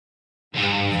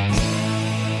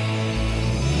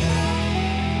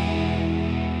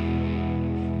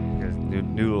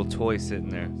new little toy sitting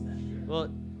there. Well,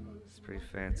 It's pretty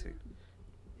fancy.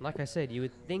 like I said, you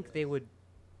would think they would,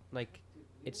 like,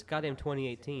 it's goddamn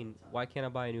 2018. Why can't I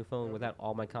buy a new phone without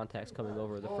all my contacts coming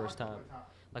over the first time?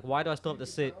 Like, why do I still have to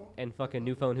sit and fucking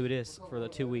new phone who dis for the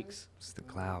 2 weeks? It's the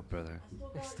cloud, brother.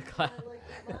 It's the cloud.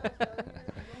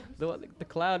 the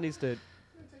cloud needs to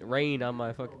rain on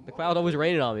my fucking. The cloud always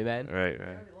raining on me, man. Right.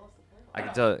 I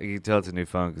can tell. You can tell it's a new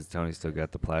phone because Tony still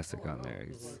got the plastic on there.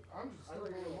 He's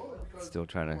still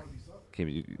trying to keep.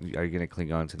 Are you gonna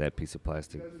cling on to that piece of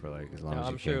plastic for like as long No, as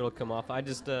you I'm sure can? it'll come off. I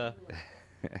just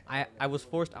I was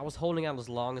forced. I was holding out as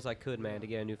long as I could, man, to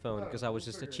get a new phone because I was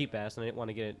just a cheap ass and I didn't want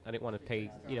to get it. I didn't want to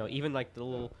pay. Even like the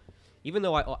little. Even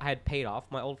though I had paid off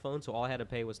my old phone, so all I had to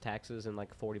pay was taxes and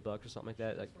like $40 or something like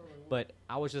that. Like, but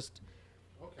I was just,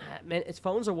 man,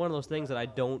 phones are one of those things that I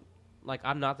don't like.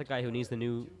 I'm not the guy who needs the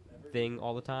new thing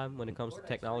all the time when it comes to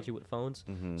technology with phones.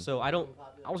 Mm-hmm. So I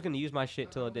was gonna use my shit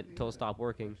till it stopped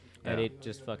working, and Yeah. it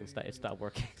just fucking it stopped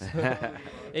working. So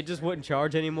it just wouldn't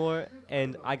charge anymore,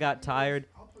 and I got tired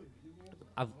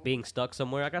of being stuck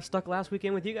somewhere. I got stuck last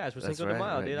weekend with you guys for That's Cinco de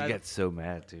Mayo, right. dude. You got so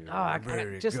mad, dude. Oh,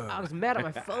 I was mad at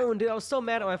my phone, dude. I was so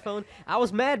mad at my phone. I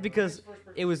was mad because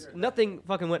nothing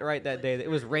fucking went right that day. It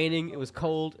was raining. It was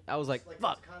cold. I was like,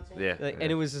 fuck. Yeah.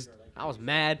 And it was just, I was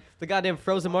mad. The goddamn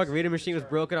frozen margarita machine was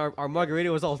broken. Our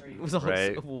margarita was all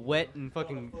Right. wet and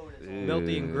fucking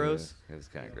melty and gross. It was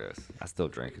kind of gross. I still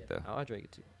drank it though. Oh, I drank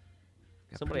it too.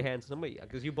 Got Somebody pretty-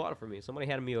 because you bought it for me. Somebody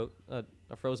handed me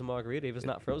a frozen margarita. If it's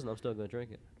not frozen, I'm still gonna drink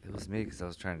it. It was me because I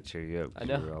was trying to cheer you up. I 'cause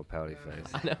know. You were all pouty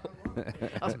faced. I know.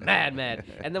 I was mad.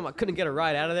 And then I couldn't get a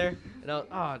ride out of there. And I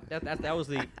was, that was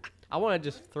the. I want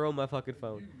to just throw my fucking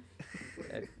phone.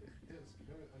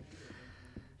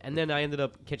 And then I ended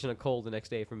up catching a cold the next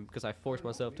day because I forced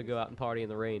myself to go out and party in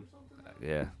the rain.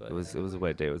 Yeah, But- it was a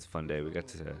wet day. It was a fun day. We got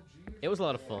to. It was a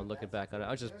lot of fun looking back on it.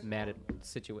 I was just mad at the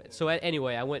situation. So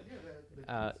anyway, I went.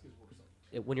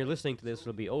 When you're listening to this,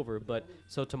 it'll be over. But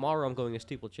so tomorrow I'm going to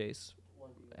steeplechase,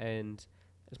 and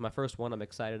it's my first one. I'm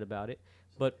excited about it.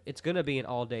 But it's gonna be an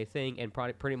all-day thing and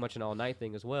pretty much an all-night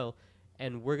thing as well.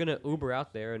 And we're gonna Uber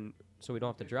out there, and so we don't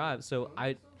have to drive. So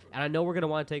I know we're gonna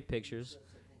want to take pictures,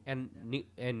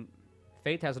 and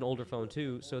Faith has an older phone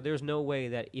too. So there's no way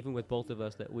that even with both of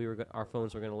us that our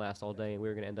phones were gonna last all day, and we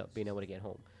were gonna end up being able to get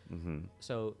home. Mm-hmm.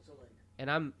 So, and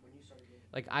I'm,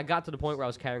 like, I got to the point where I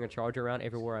was carrying a charger around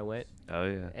everywhere I went, Oh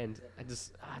yeah. and I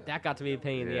just, that got to be a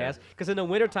pain in the Yeah. ass. Because in the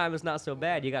wintertime, it's not so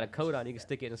bad. You got a coat on, you can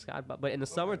stick it in the sky. But in the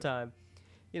summertime,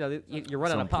 you're running out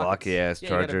Some of pockets. blocky ass Yeah, you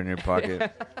charger gotta- in your pocket.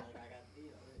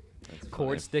 That's Cord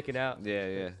funny. sticking out.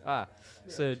 Yeah.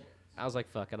 So I was like,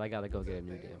 fuck it, I gotta go get a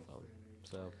new damn phone.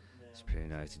 So, It's pretty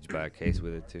nice. Did you buy a case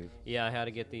with it too? yeah, I had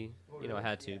to get I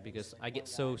had to because I get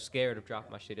so scared of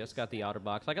dropping my shit. I just got the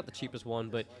OtterBox. I got the cheapest one,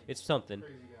 but it's something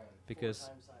because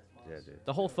Yeah, dude.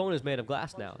 the whole phone is made of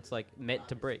glass now. It's like meant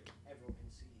to break.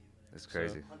 It's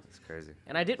crazy. It's crazy.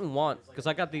 And I didn't want, because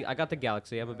I got the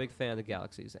Galaxy. I'm a big fan of the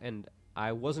Galaxies, and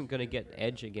I wasn't gonna get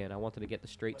Edge again. I wanted to get the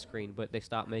straight screen, but they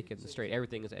stopped making the straight.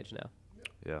 Everything is Edge now.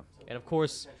 Yeah. And of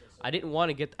course, I didn't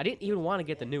even want to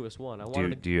get the newest one. I wanted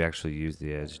to. Do you actually use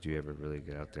the Edge? Do you ever really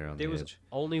get out there on There the was Edge?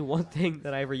 only one thing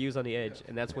that I ever use on the Edge,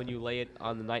 and that's when you lay it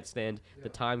on the nightstand. The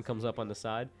time comes up on the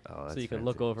side, Oh, so that's you can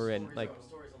look fancy. over and like.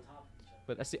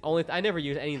 But that's the only. I never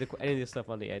use any of this stuff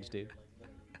on the Edge, dude.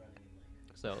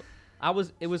 So,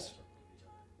 it was.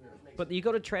 But you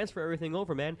go to transfer everything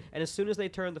over, man. And as soon as they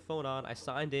turned the phone on, I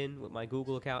signed in with my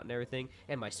Google account and everything,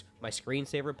 and my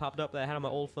screensaver popped up that I had on my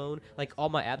old phone. Like all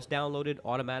my apps downloaded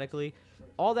automatically.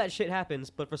 All that shit happens,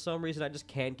 but for some reason I just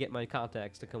can't get my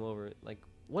contacts to come over. Like,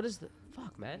 what is the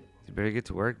fuck, man? You better get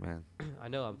to work, man. I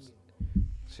know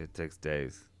Shit takes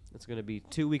days. it's gonna be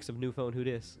 2 weeks of new phone. Who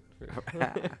dis?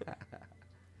 I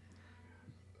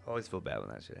always feel bad when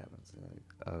that shit happens.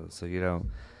 Like, oh, so you don't,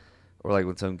 or like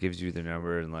when someone gives you their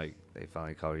number and like they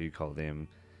finally call you, call them,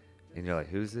 and you're like,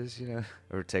 "Who's this?" You know,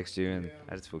 or text you, and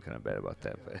I just feel kind of bad about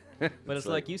that. But But it's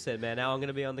like you said, man. Now I'm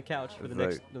gonna be on the couch for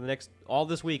It's the next. All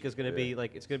this week is gonna be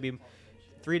like it's gonna be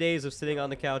 3 days of sitting on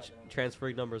the couch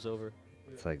transferring numbers over.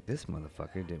 it's like this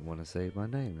motherfucker didn't want to say my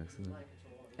name.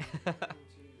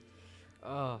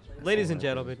 Ladies and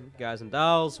gentlemen, guys and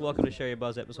dolls, welcome to Share Your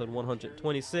Buzz, episode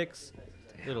 126.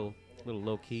 Little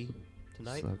low key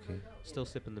tonight. Okay. Still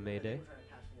sipping the Mayday.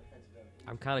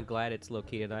 I'm kind of glad it's low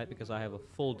key tonight because I have a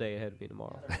full day ahead of me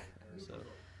tomorrow. So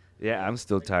Yeah, I'm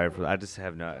still tired. I just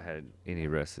have not had any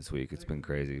rest this week. It's been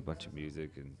crazy. A bunch of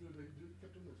music and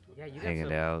yeah, you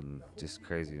hanging out and just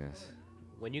craziness.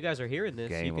 When you guys are hearing this,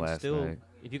 you Game can last still, night.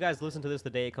 if you guys listen to this the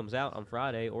day it comes out on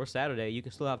Friday or Saturday, you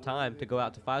can still have time to go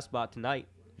out to Five Spot tonight.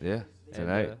 Yeah, and,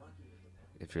 tonight.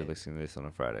 if you're listening to this on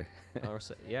a Friday. Or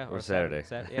Saturday.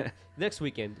 Yeah, next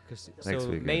weekend. Next May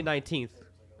weekend. 19th,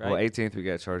 right? Well, 18th we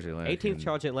got Charge Atlantic. 18th and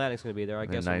Charge Atlantic's going to be there, I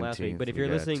and guess, then on last week. 19th But if we you're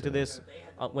got, listening to this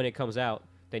when it comes out,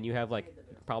 then you have like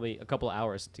probably a couple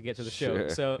hours to get to the show. Sure.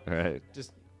 So Right.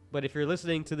 but if you're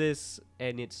listening to this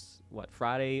and it's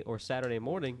Friday or Saturday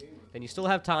morning, then you still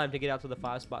have time to get out to the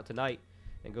 5 spot tonight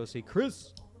and go see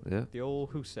Chris, Yeah. the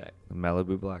old Husak. The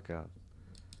Malibu Blackout.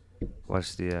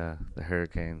 Watch the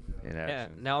Hurricane in Yeah.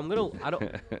 action. Now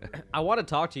I want to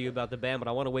talk to you about the band, but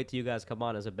I want to wait till you guys come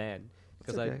on as a band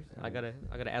because okay. I gotta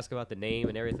ask about the name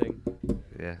and everything.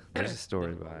 Yeah, there's a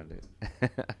story behind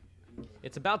it.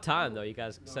 It's about time though. You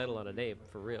guys settle on a name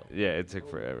for real. Yeah, it took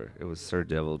forever. It was Sir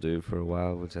Devil Dude for a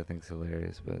while, which I think's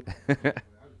hilarious, but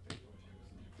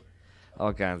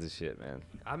all kinds of shit, man.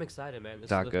 I'm excited, man. This is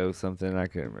Taco something, I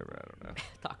can't remember. I don't know.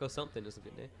 Taco something is a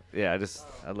good name. Yeah,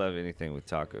 I love anything with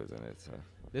tacos in it. So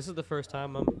This is the first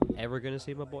time I'm ever gonna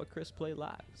see my boy Chris play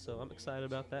live, so I'm excited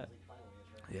about that.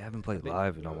 yeah, I haven't played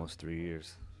live in almost 3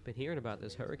 years. Been hearing about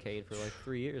this Hurricane for like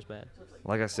 3 years, man.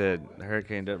 Like I said, the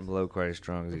hurricane doesn't blow quite as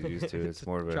strong as it used to. It's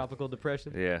more of a tropical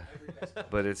depression. yeah,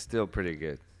 but it's still pretty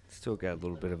good. Still got a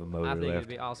little bit of a motor I think left. it'd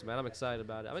be awesome, man. I'm excited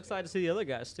about it. I'm excited to see the other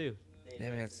guys too. Yeah,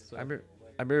 man.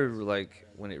 I remember like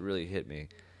when it really hit me,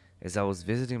 is I was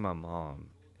visiting my mom,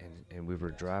 and we were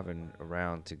driving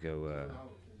around to go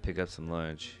pick up some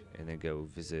lunch and then go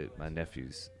visit my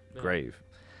nephew's grave,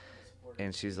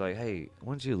 and she's like, "Hey,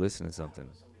 why don't you listen to something?"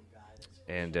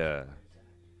 And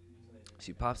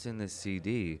she pops in this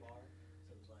CD,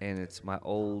 and it's my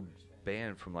old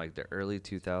band from like the early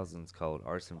 2000s called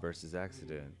Arson versus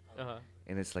Accident. Uh-huh.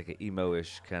 And it's like an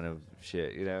emo-ish kind of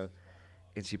shit, you know?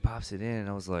 And she pops it in, and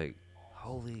I was like,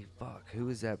 holy fuck, who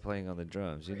is that playing on the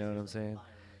drums? You know what I'm saying?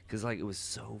 Because, like, it was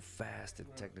so fast and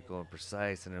technical and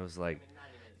precise, and it was like,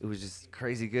 it was just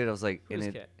crazy good. I was like, Who's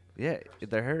and Cat? yeah,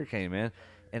 the Hurricane, man.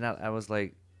 And I was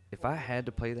like, if I had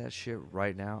to play that shit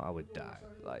right now, I would die.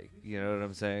 Like, you know what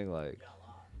I'm saying? Like,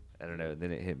 I don't know. And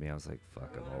then it hit me. I was like,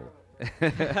 fuck, I'm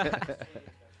old.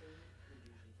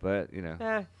 But, you know,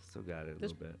 still got it a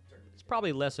little bit. It's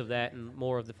probably less of that and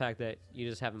more of the fact that you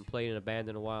just haven't played in a band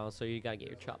in a while, so you gotta get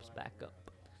your chops back up.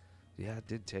 Yeah, it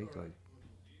did take like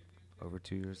over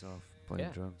 2 years off playing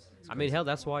Yeah. drums. It's I mean, crazy. hell,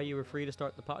 that's why you were free to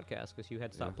start the podcast because you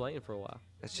had stopped Yeah. playing for a while.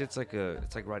 That shit's like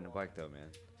it's like riding a bike though, man.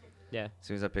 Yeah. As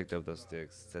soon as I picked up those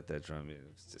sticks, set that drum in,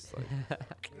 it's just like,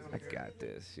 I got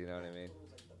this. You know what I mean?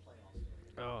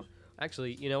 Oh,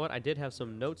 actually, you know what? I did have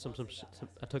some notes, some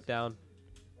I took down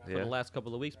for Yeah. the last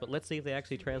couple of weeks, but let's see if they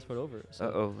actually transferred over. So,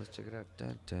 Uh-oh, let's check it out.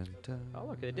 Dun, dun, dun. oh,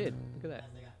 look, they did. Look at that.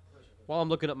 While I'm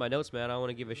looking up my notes, man, I want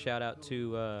to give a shout out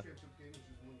to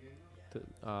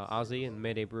Ozzy and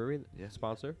Mayday Brewery, Yeah.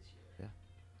 sponsor. Yeah.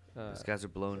 Uh, These guys are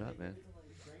blowing up, man.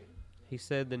 he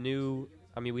said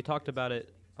we talked about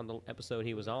it on the episode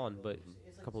he was on, but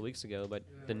a couple of weeks ago, but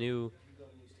the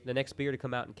next beer to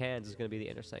come out in cans is going to be the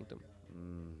Inner Sanctum.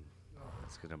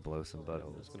 It's going to blow some It's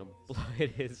buttholes. going to blow.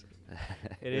 It is.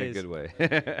 It In is. a good way.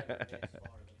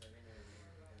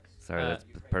 Sorry, Uh, that's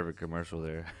perfect commercial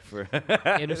there. For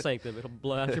Inner Sanctum. It'll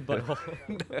blow out your butthole.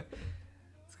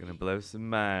 It's going to blow some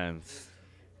minds.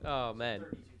 Oh, man.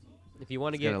 If you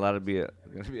want to There's get...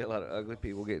 going to be a lot of ugly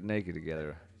people getting naked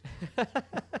together.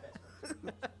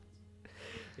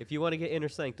 If you want to get Inner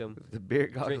Sanctum, The beer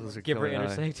goggles are give her killing Inner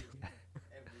my- Sanctum.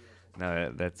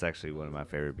 No, that's actually one of my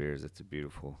favorite beers. It's a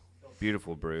beautiful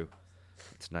brew.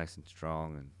 It's nice and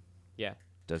strong and Yeah.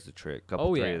 does the trick. Couple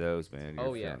Oh, three yeah. of those, man. You're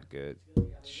Oh, yeah. feeling good.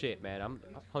 Shit, man. I'm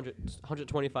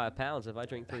 125 pounds. If I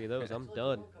drink 3 of those, I'm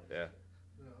done. Yeah.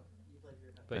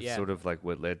 But That's yeah. sort of like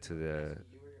what led to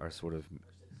our sort of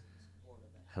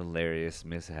hilarious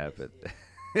mishap at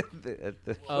at the At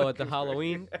the fucking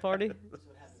Halloween party?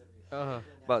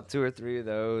 About 2 or 3 of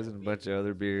those and a bunch of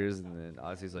other beers, and then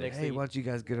Ozzy's like, Next "Hey, thing why don't you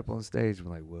guys get up on stage?"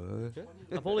 We're like, "What?"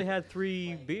 I've only had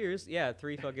 3 beers. Yeah,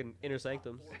 3 fucking Inner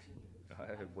Sanctums. I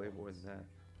had way more than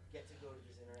that.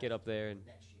 Get up there and...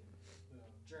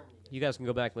 You guys can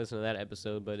go back and listen to that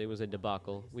episode, but it was a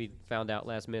debacle. We found out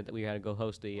last minute that we had to go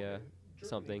host a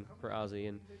something for Ozzy,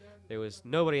 and there was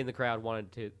nobody in the crowd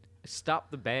wanted to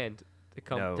stop the band to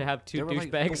come No. to have 2 There were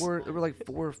douchebags. There were like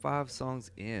 4 or 5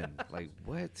 songs in. Like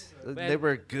what? They Man. were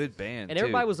a good band. And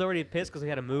everybody too. was already pissed because we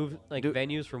had to move like Dude.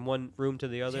 venues from one room to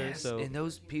the other. Yes, So and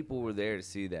those people were there to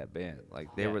see that band.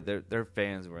 Like they Yeah. were their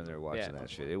fans were in there watching Yeah. that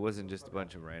shit. It wasn't just a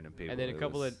bunch of random people. and then a It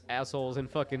couple was, of assholes in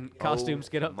fucking costumes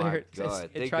get up my there. God.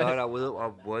 and Thank try God to, I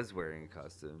was wearing a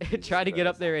costume. try to Jesus get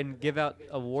up Christ. there and give out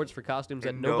awards for costumes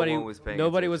that And no nobody one was paying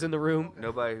nobody was attention. in the room.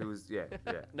 Nobody who was yeah.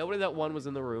 Nobody that won was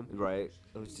in the room. Right.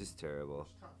 It was just terrible.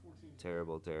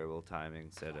 Terrible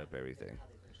timing, setup, everything.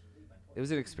 It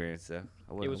was an experience, though.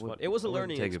 It was fun. It was a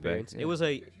learning experience. It was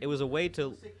a way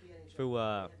to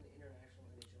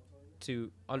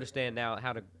understand now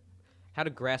how to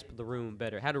grasp the room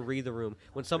better, how to read the room.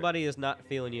 When somebody is not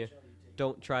feeling you,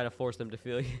 don't try to force them to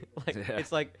feel you.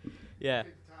 It's like, yeah.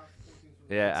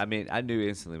 Yeah, I mean, I knew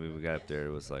instantly when we got up there.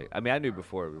 It was like, I mean, I knew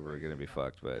before we were gonna be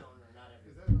fucked, but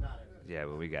yeah,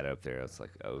 when we got up there, I was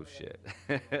like, oh shit,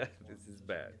 this is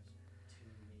bad.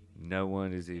 No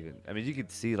one is even. I mean, you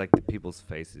could see like the people's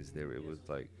faces. It was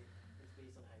like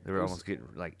they were almost getting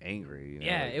like angry. You know,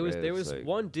 Yeah, like, it was. There was like,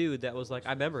 one dude that was like,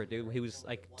 I remember, dude. He was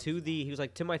like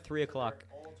to my 3 o'clock,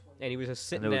 and he was just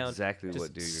I sitting know down, exactly just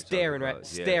what dude you're staring talking about.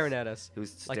 staring at us. He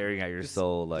was like, staring at your just-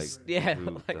 soul, like, yeah,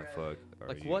 who like- the fuck are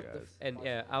Like you what? guys? And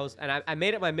yeah, I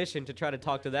made it my mission to try to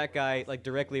talk to that guy like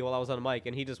directly while I was on the mic,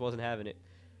 and he just wasn't having it.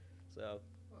 So,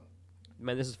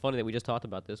 man, this is funny that we just talked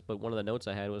about this, but one of the notes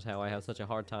I had was how I have such a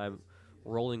hard time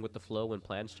rolling with the flow when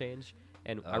plans change,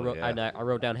 and I Oh, wrote yeah. I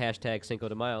wrote down hashtag Cinco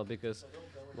de Mayo because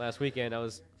last weekend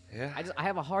Yeah. I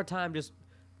have a hard time just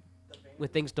when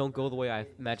things don't go the way I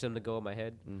imagine them to go in my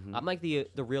head. Mhm. I'm like the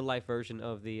real life version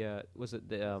of the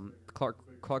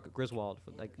Clark Griswold.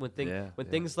 Like when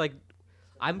things like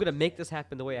I'm gonna make this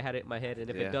happen the way I had it in my head, and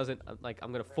if Yeah. it doesn't,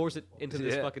 I'm gonna force it into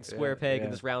this Yeah, fucking square yeah, peg in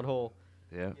yeah. this round hole.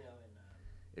 Yeah.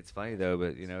 It's funny though,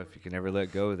 but you know, if you can never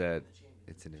let go of that,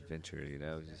 it's an adventure. You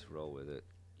know, just roll with it.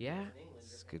 Yeah,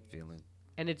 It's a good feeling.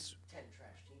 and it's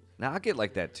Now I get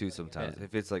like that too sometimes. Yeah.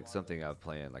 If it's like something I've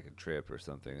planned, like a trip or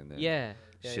something, and then yeah.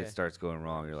 shit starts going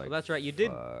wrong, you're like, Well, that's right. You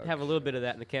did "Fuck." have a little bit of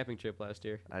that in the camping trip last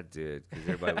year. I did because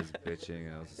everybody was bitching,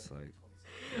 and I was just like,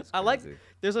 that's I like crazy.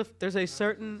 there's a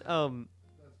certain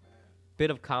bit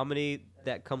of comedy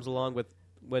that comes along with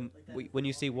when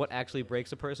you see what actually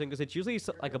breaks a person, because it's usually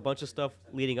like a bunch of stuff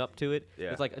leading up to it.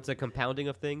 Yeah. It's a compounding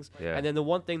of things, Yeah. and then the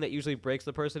one thing that usually breaks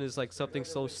the person is like something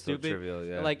so stupid. trivial,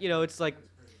 yeah. Like, you know, it's like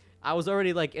I was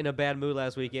already like in a bad mood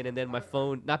last weekend, and then my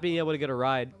phone not being able to get a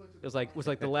ride was like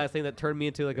the last thing that turned me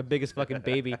into like a biggest fucking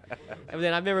baby. And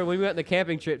then I remember when we went on the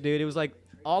camping trip, dude, it was like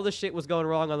all the shit was going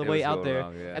wrong on the It way was out going there,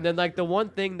 wrong, yeah. and then like the one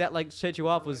thing that like set you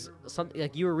off was something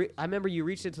like I remember you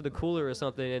reached into the cooler or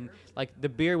something, and like the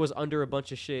beer was under a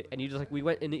bunch of shit, and you just like we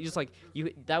went and you just like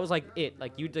that was like it,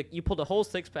 like you pulled a whole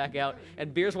 6-pack out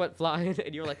and beers went flying,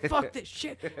 and you were like, fuck this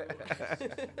shit.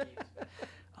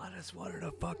 I just wanted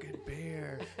a fucking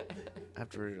beer.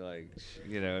 After like,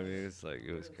 you know, I mean, it's like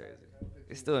it was crazy.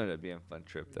 It still ended up being a fun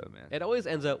trip though,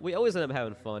 man. We always end up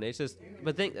having fun. It's just,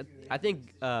 but I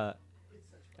think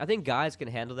guys can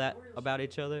handle that about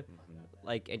each other,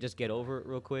 like, and just get over it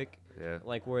real quick. Yeah.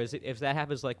 Like, whereas if that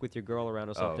happens like with your girl around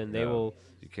or something, Oh, they no. will.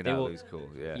 You cannot will- lose cool.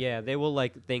 Yeah. Yeah, they will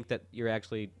like think that you're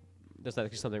actually there's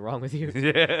actually something wrong with you.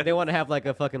 Yeah. They want to have like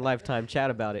a fucking lifetime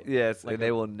chat about it. Yes, Like and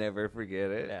they will never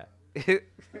forget it. Yeah.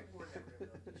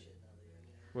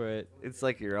 Where It's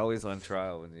like you're always on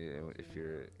trial when if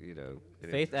you're, you know. in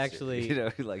a Faith shit- actually- you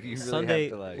know, like you really Sunday,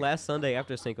 have to like last Sunday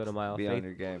after Cinco de Mayo, be on Faith,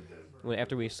 your game.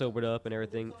 after we sobered up and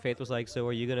everything, Faith was like, "So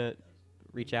are you gonna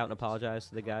reach out and apologize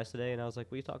to the guys today?" And I was like,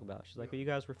 "What are you talking about?" She's like, "Well, you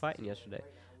guys were fighting yesterday."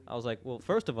 I was like, "Well,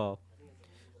 first of all,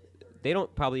 they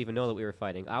don't probably even know that we were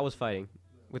fighting. I was fighting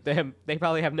with them. They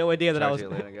probably have no idea that I was."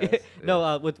 Charge Atlanta guys?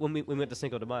 No, when we went to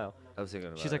Cinco de Mayo, I was thinking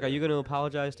about she's like, it. "Are you gonna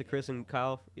apologize to Chris and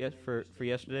Kyle for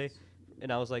yesterday?"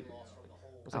 And I was like,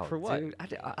 Oh, "For what?" dude,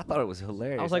 I thought it was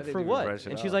hilarious. I was like, didn't "For even what?" brush it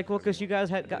And she's off. like, "Well, because you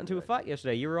guys had gotten to a fight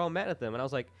yesterday. You were all mad at them." And I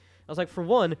was like, "For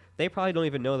one, they probably don't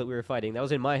even know that we were fighting. That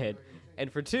was in my head.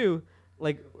 And for two,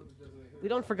 like,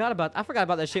 I forgot about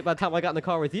that shit by the time I got in the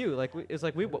car with you. Like, it's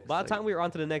like by the time we were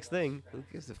on to the next thing, Who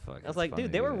gives a fuck? I was like,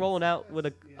 dude, they were rolling out with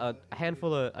a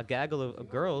handful of a gaggle of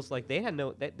girls. Like, they had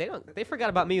they forgot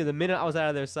about me the minute I was out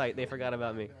of their sight. They forgot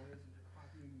about me.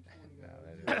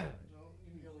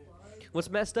 What's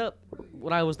messed up,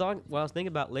 what I was thinking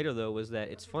about later though, was that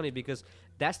it's funny because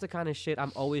that's the kind of shit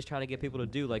I'm always trying to get people to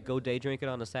do, like go day drinking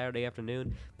on a Saturday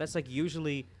afternoon. That's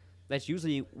usually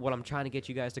what I'm trying to get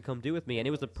you guys to come do with me, and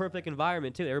it was the perfect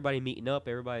environment too. Everybody meeting up,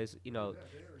 everybody's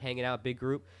hanging out, big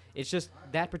group. It's just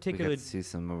that We particular. got to see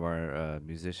some of our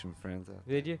musician friends out.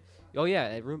 Did you? Oh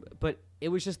yeah, but it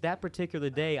was just that particular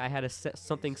day. I had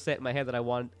something set in my head that I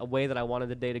wanted a way that I wanted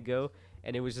the day to go,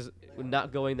 and it was just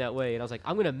not going that way. And I was like,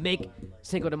 I'm gonna make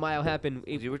Cinco de Mayo happen.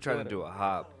 You were trying to do a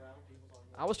hop.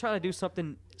 I was trying to do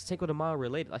something Cinco de Mayo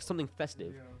related, like something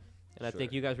festive. And I Sure.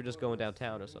 think you guys were just going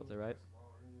downtown or something, right?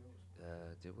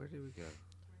 Where did we go?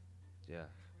 Yeah.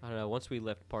 I don't know. Once we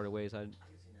left parted ways, and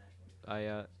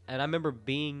I remember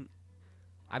being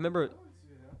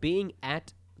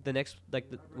at the next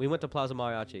we went to Plaza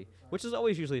Mariachi, which is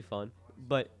always usually fun.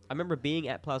 But I remember being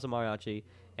at Plaza Mariachi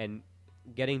and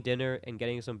getting dinner and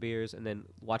getting some beers and then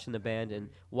watching the band. And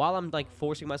while I'm like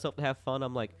forcing myself to have fun,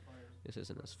 I'm like, this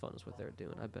isn't as fun as what they're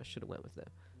doing. I bet I should have went with them.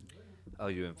 Oh,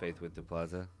 you and Faith went to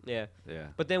Plaza? Yeah. Yeah.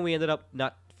 But then we ended up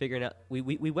not figuring out. We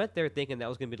went there thinking that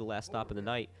was going to be the last stop of the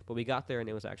night, but we got there and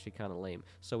it was actually kind of lame.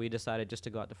 So we decided just to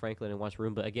go out to Franklin and watch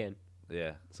Roomba again.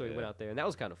 Yeah. So we went out there and that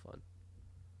was kind of fun.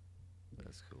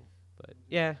 That's cool. But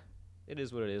yeah, it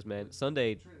is what it is, man.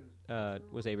 Sunday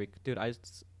was dude.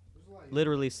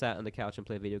 Literally sat on the couch and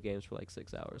played video games for like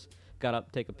 6 hours. Got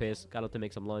up, take a piss, got up to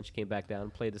make some lunch, came back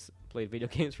down, played video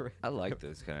games for. I like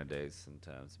those kind of days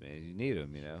sometimes, man. You need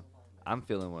them, you know. I'm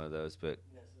feeling one of those, but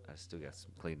I still got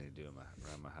some cleaning to do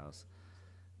around my house.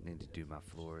 Need to do my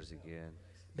floors again.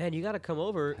 Man, you got to come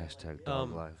over. Hashtag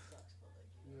dog life.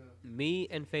 Me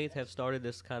and Faith have started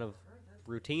this kind of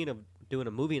routine of doing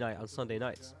a movie night on Sunday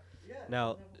nights.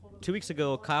 Now, 2 weeks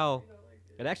ago, Kyle,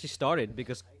 it actually started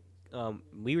because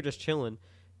we were just chilling,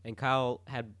 and Kyle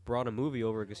had brought a movie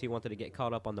over because he wanted to get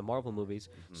caught up on the Marvel movies.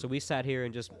 Mm-hmm. So we sat here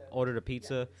and just ordered a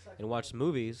pizza and watched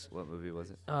movies. What movie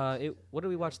was it? What did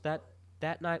we watch that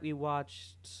night? We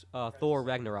watched Thor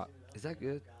Ragnarok. Is that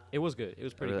good? It was good. It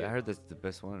was pretty good. I heard that's the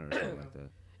best one or something like that.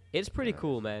 It's pretty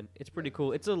cool, man. It's pretty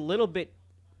cool. It's a little bit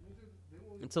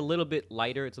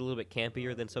lighter. It's a little bit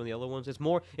campier than some of the other ones. It's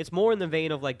more in the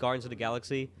vein of like Guardians of the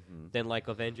Galaxy than like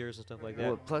Avengers and stuff like that.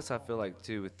 Well, plus I feel like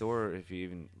too with Thor, if you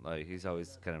even like, he's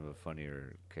always kind of a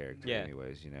funnier character,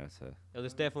 anyways, you know. So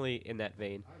it's definitely in that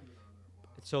vein.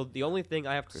 So the only thing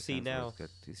I have to see now got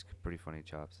these pretty funny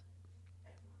chops.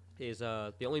 Is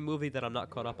the only movie that I'm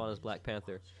not caught up on is Black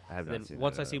Panther. I have not seen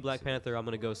once that. I see Black Panther, I'm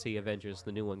gonna go see Avengers,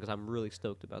 the new one, because I'm really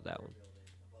stoked about that one.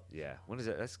 Yeah, when is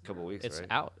that? That's a couple weeks. It's right?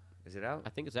 out. Is it out? I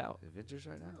think it's out. Avengers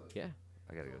right now? Yeah.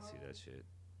 I gotta go see that shit.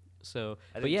 So,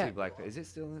 I but yeah, see is it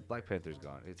still in? Black Panther's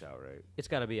gone. It's out, right? It's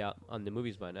got to be out on the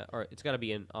movies by now, or it's got to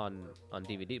be on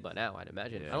DVD by now, I'd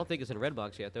imagine. Yeah. I don't think it's in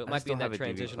Redbox yet, though. It I might be in that have a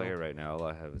transitional. DVD player right now. All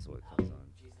I have is what comes on.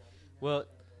 Well,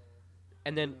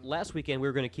 and then last weekend we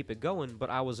were going to keep it going,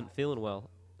 but I wasn't feeling well,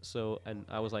 and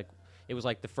I was like, it was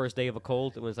like the first day of a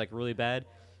cold. It was like really bad,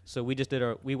 so we just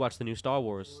we watched the new Star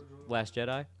Wars, Last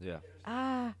Jedi. Yeah.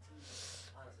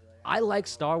 I like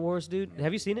Star Wars, dude.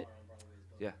 Have you seen it?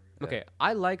 Yeah. Okay,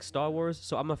 I like Star Wars,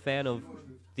 so I'm a fan of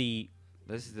the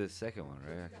This is the second one,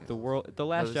 right? The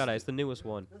Last Jedi. It's the newest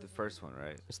one. The first one,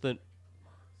 right? It's the.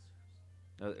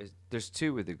 No, there's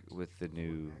two with the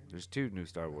new. There's two new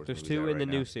Star Wars. There's movies two out in right the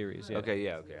now. new series. Yeah. Okay,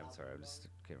 yeah, okay. I'm sorry, I just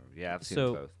can't remember. Yeah, I've seen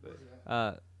both.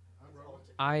 But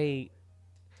I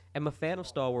am a fan of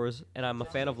Star Wars, and I'm a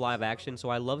fan of live action. So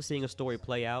I love seeing a story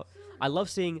play out. I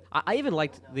love seeing. I even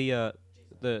liked the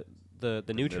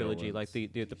new trilogy, like the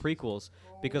prequels,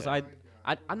 because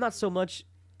I'm not so much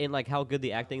in like how good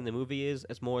the acting in the movie is,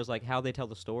 as more as like how they tell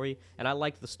the story, and I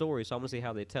liked the story, so I'm gonna see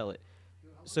how they tell it.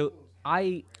 So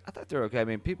I thought they were okay. I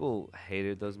mean, people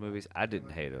hated those movies. I didn't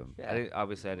hate them. Yeah.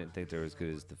 Obviously, I didn't think they were as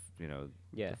good as the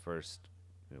first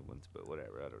ones, but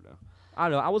whatever. I don't know. I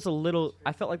don't know.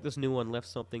 I felt like this new one left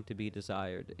something to be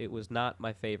desired. It was not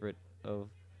my favorite of,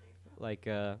 like,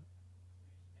 it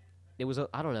was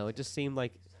I don't know. It just seemed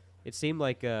like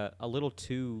a little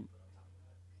too.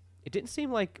 It didn't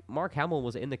seem like Mark Hamill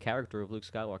was in the character of Luke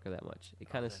Skywalker that much. It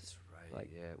kind of That's right.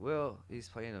 Yeah. Well, he's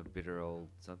playing a bitter old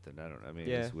something. I don't know. I mean,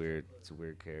 Yeah. it's weird. It's a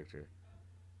weird character.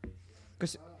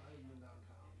 because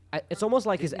it's almost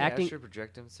like his Didn't acting. Asher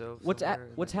project himself. What's somewhere?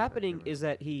 what's I can't happening remember. is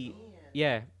that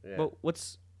yeah. But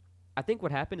I think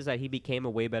what happened is that he became a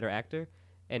way better actor,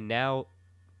 and now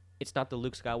it's not the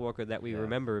Luke Skywalker that we Yeah.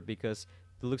 remember, because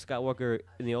the Luke Skywalker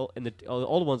in the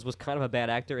old ones was kind of a bad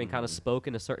actor and kind of spoke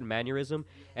in a certain mannerism,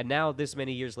 and now this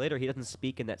many years later he doesn't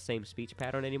speak in that same speech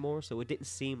pattern anymore, so it didn't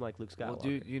seem like Luke Skywalker. Well,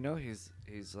 dude, you know he's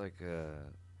like a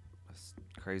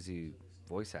crazy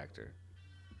voice actor.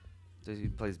 So he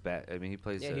plays he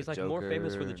plays. Yeah, he's like Joker more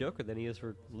famous for the Joker than he is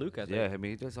for Luke, I think. Yeah, I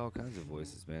mean he does all kinds of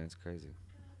voices, man. It's crazy.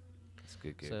 It's a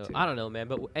good gig So too. I don't know, man.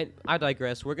 But and I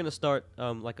digress. We're gonna start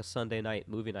like a Sunday night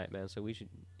movie night, man. So we should,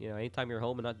 anytime you're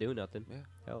home and not doing nothing. Yeah.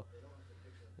 Hell.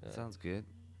 Sounds good.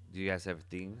 Do you guys have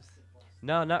themes?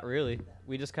 No, not really.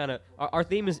 We just kind of our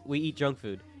theme is we eat junk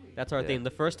food. That's our Yeah. theme.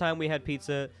 The first time we had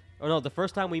pizza, the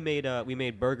first time we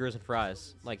made burgers and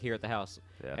fries like here at the house,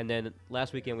 Yeah. and then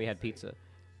last weekend we had pizza.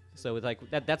 So it's like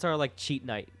that's our like cheat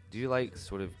night. Do you like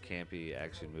sort of campy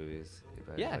action movies?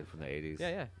 Yeah. Like from the 80s? Yeah,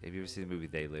 yeah. Have you ever seen the movie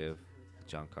They Live? The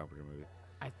John Carpenter movie.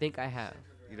 I think I have.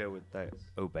 You know, with that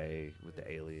Obey, with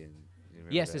the alien. You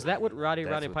remember Yes, is that what Roddy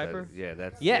That's what that Piper? is. Yeah,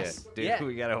 that's. Yes, Yeah. Dude, yeah.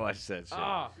 we gotta watch that shit.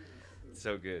 Ah, It's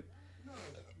so good.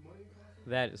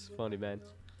 that is funny, man.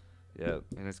 Yeah,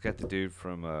 and it's got the dude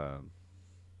from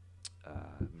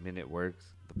Men at Work,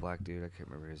 The black dude, I can't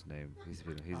remember his name. He's in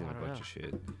I a don't bunch know. of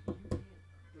shit.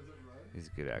 He's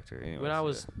a good actor. Anyways, When I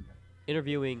was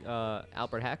interviewing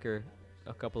Albert Hacker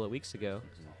a couple of weeks ago,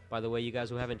 by the way, you guys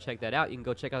who haven't checked that out, you can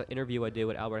go check out the interview I did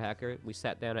with Albert Hacker. We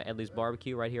sat down at Edley's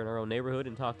Barbecue right here in our own neighborhood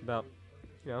and talked about,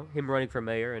 him running for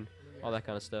mayor and all that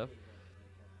kind of stuff.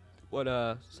 What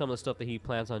some of the stuff that he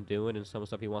plans on doing and some of the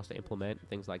stuff he wants to implement and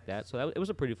things like that. So it was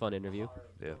a pretty fun interview.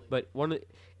 yeah. But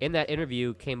in that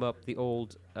interview came up the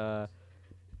old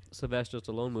Sylvester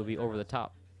Stallone movie Over the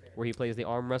Top, where he plays the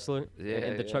arm wrestler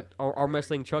and the Yeah. arm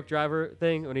wrestling truck driver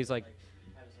thing when he's like,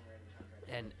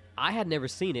 and I had never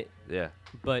seen it, Yeah.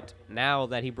 but now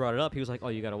that he brought it up, he was like, "Oh,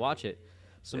 you got to watch it."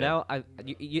 So Yeah. now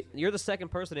you're the second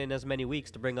person in as many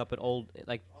weeks to bring up an old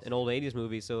 80s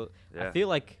movie. So I Yeah. feel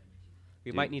like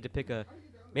we Dude. might need to pick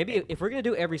maybe if we're gonna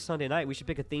do every Sunday night, we should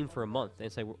pick a theme for a month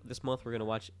and say this month we're gonna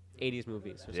watch 80s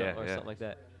movies or something like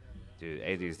that. Dude,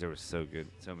 80s, there was so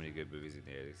many good movies in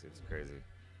the 80s. It's crazy.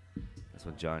 That's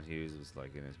when John Hughes was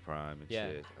like in his prime and Yeah.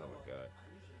 shit. Oh my god.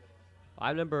 I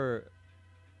remember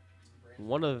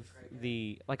one of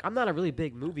I'm not a really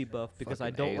big movie buff because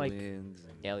I Fucking don't like Aliens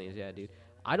and- aliens. Yeah, dude.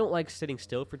 I don't like sitting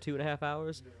still for 2.5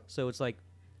 hours. So it's like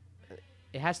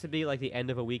it has to be like the end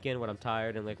of a weekend when I'm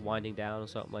tired and like winding down or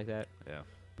something like that. Yeah.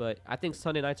 But I think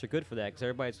Sunday nights are good for that because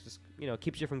everybody's just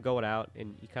keeps you from going out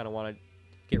and you kind of want to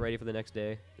get ready for the next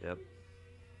day. Yep.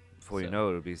 Before you So- know it,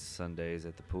 it'll be Sundays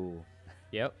at the pool.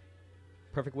 Yep.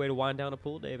 Perfect way to wind down a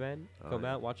pool day, man. Oh, Come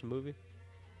yeah. out, watch a movie.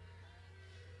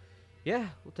 Yeah,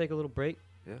 we'll take a little break.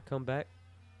 Yeah. Come back.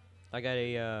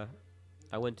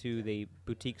 I went to the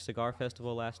Boutique Cigar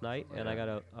Festival last night, and I got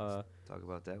a Talk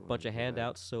about that. when bunch we of get back.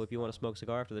 handouts. So if you want to smoke a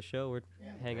cigar after the show, we're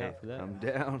hang out for that. I'm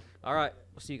down. All right,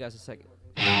 we'll see you guys in a second.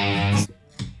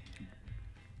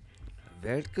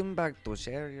 Welcome back to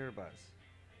Share Your Buzz.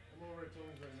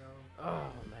 Oh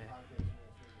man.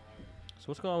 So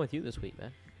what's going on with you this week,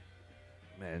 man?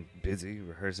 Man, busy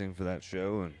rehearsing for that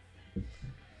show and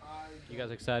You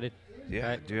guys excited? yeah,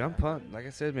 Right. dude, I'm pumped. Like I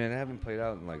said, man, I haven't played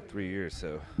out in like 3 years,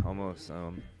 so almost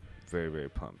very, very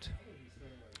pumped.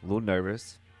 A little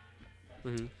nervous,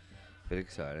 Mm-hmm. bit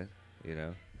excited, you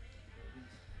know.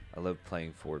 I love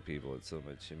playing for people. It's so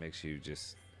much. It makes you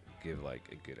just give like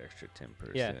a good extra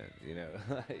 10%. Yeah. You know,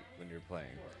 like when you're playing.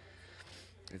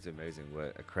 It's amazing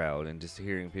what a crowd and just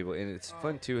hearing people, and it's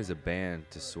fun too as a band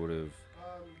to sort of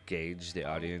gauge the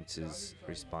audience's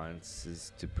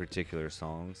responses to particular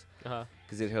songs, Uh-huh.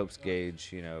 because it helps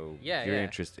gauge, your Yeah.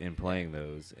 interest in playing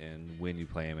those and when you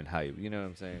play them and how you know what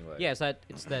I'm saying. Like, Yeah,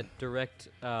 it's that direct,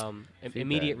 Feedback,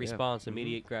 immediate yeah. response, Mhm.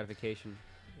 immediate gratification.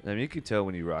 I mean, you can tell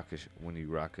when you rock a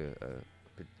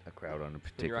crowd on a you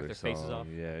particular rock their song. faces off.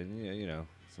 Yeah, and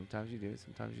sometimes you do,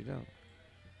 sometimes you don't.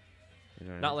 You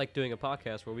know what I Not mean? like doing a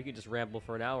podcast where we could just ramble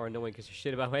for an hour and no one gives a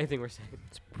shit about anything we're saying.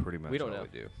 It's pretty much we don't all know. we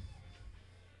do.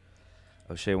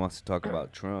 O'Shea wants to talk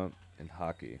about Trump and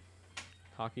hockey.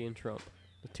 Hockey and Trump,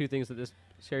 the two things that this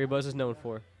Sherry Buzz is known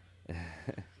for. I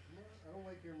don't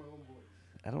like hearing my own voice.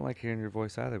 I don't like hearing your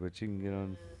voice either, but you can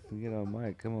get on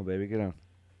mic. Come on, baby, get on.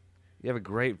 You have a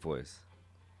great voice.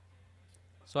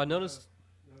 So I noticed.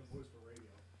 I have a voice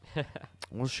for radio.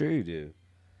 Well, sure you do.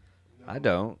 I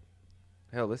don't.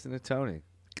 Hell, listen to Tony.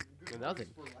 Nothing.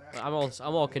 I'm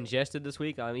all congested this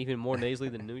week. I'm even more nasally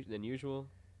than usual.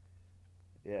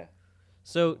 Yeah.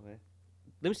 So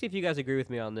let me see if you guys agree with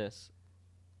me on this.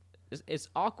 It's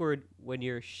awkward when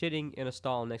you're shitting in a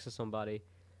stall next to somebody,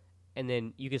 and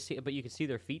then you can see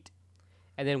their feet,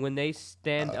 and then when they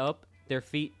stand up, their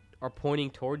feet are pointing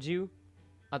towards you,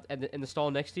 in the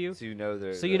stall next to you. So you know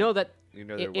they're. So you know that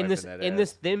they're in this wiping that in ass.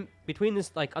 this thin between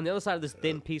this like on the other side of this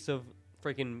thin piece of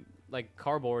freaking like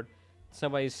cardboard,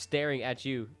 somebody's staring at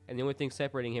you, and the only thing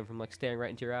separating him from like staring right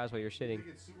into your eyes while you're You shitting. think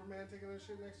it's Superman taking that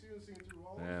shit next to you and seeing through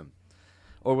walls? Yeah.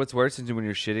 Or what's worse is when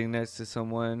you're shitting next to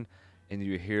someone and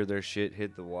you hear their shit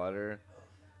hit the water,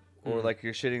 or Mm. like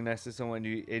you're shitting next to someone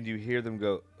and you hear them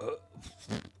go.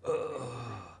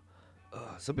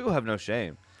 Some people have no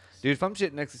shame, dude. If I'm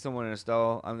shitting next to someone in a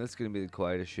stall, that's gonna be the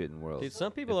quietest shit in the world. Dude,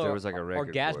 some people If there are was, like, a record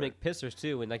for orgasmic it. pissers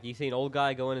too, and like you see an old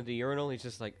guy going into the urinal, he's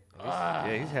just like,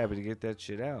 Yeah, he's happy to get that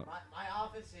shit out. My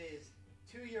office is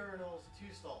 2 urinals,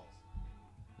 2 stalls.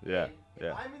 Yeah, And if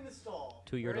yeah. I'm in the stall,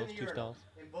 2 we're in urinals, the 2 urinal, stalls.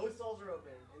 and both stalls are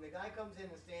open, and the guy comes in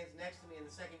and stands next to me in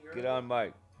the second urinal. Get on,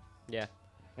 Mike. yeah.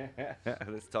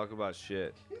 Let's talk about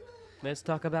shit. Let's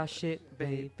talk about shit,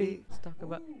 baby. Let's talk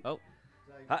about. Oh,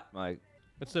 Hot, Mike.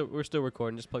 we're still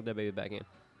recording. Just plug that baby back in.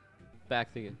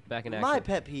 Back in action. My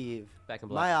pet peeve, Back in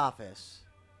my black. office,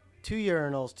 2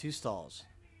 urinals, 2 stalls.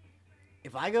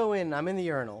 If I go in, I'm in the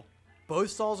urinal, both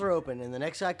stalls are open, and the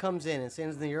next guy comes in and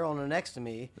stands in the urinal next to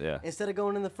me. Yeah. Instead of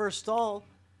going in the first stall,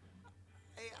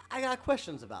 I got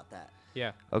questions about that.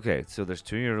 Yeah. Okay, so there's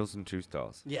 2 urinals and 2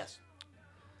 stalls, Yes.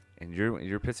 and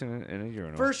you're pissing in a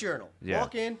urinal. First urinal. Yeah.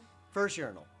 Walk in. First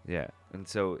urinal. Yeah, and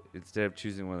so instead of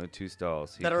choosing one of the 2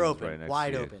 stalls, he That are comes open. right next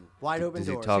Wide to you. open. Wide open does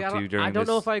he doors. talk See, to you during I don't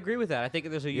know this- if I agree with that. I think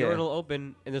if there's a Yeah. urinal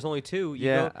open and there's only 2, you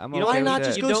Yeah, go, I'm you don't- okay Why not with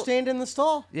just that. you go don't- stand in the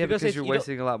stall? Yeah, Because because if you're you don't-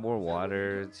 wasting a lot more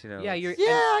water. It's, you know. Yeah, you're Yeah,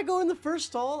 and- I go in the first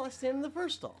stall. I stand in the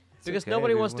first stall. because okay, nobody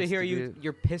everyone wants to wants hear to you be-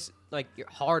 your piss like your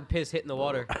hard piss hitting the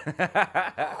water.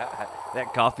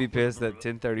 that coffee piss, that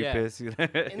 10:30 Yeah. piss.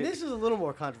 And this is a little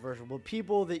more controversial, but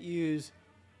people that use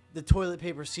the toilet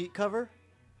paper seat cover,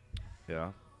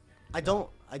 yeah. I don't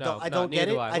No, get neither it.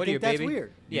 do I. I What are you, think that's baby?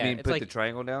 weird. You Yeah, mean it's put like the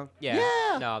triangle down? yeah.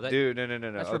 Yeah. No, that, Dude, no.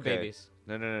 that's okay. for babies.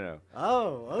 No.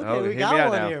 Oh, okay. Oh, we hear me got out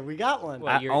one now. here. We got one.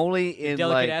 Well, your only in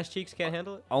delicate like ass cheeks can't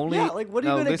handle it. only. Yeah, like what are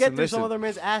you no, gonna listen, get through some listen. other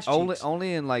man's ass Only cheeks?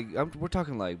 only in like we're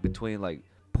talking like between like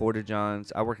Porta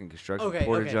Johns. I work in construction. Okay,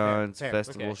 Porta okay, fair, Johns, fair,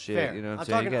 festival okay. shit. Fair. You know what I'm I'm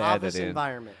saying? You talking gotta add office that in.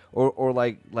 environment. Or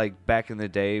like back in the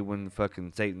day when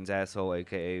fucking Satan's asshole,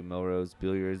 aka Melrose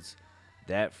Billiards,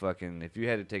 that fucking if you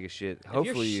had to take a shit,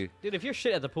 hopefully you. Dude, if you're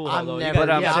shit at the pool, I'm hall, though, never. But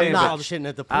I'm yeah, saying, I'm not but- shitting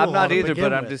at the pool. I'm not hall to either, begin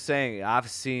but I'm with. just saying I've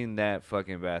seen that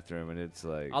fucking bathroom and it's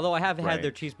like. although I have had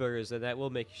their Right. cheeseburgers, and that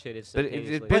will make you shit But it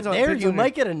instantaneously. depends But on- there, depends you on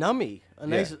might get a numbie, a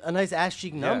Yeah. nice ass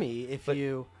cheek Yeah. numbie if But-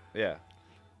 you. Yeah.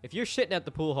 If you're shitting at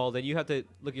the pool hall, then you have to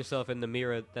look yourself in the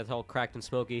mirror that's all cracked and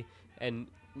smoky and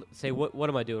say, what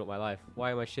am I doing with my life?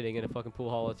 Why am I shitting in a fucking pool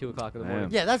hall at 2 o'clock in the morning?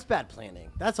 Yeah, that's bad planning.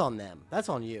 That's on them. That's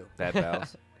on you. Bad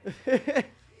pals.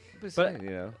 But- Saying, you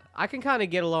know, I can kind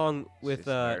of get along it's with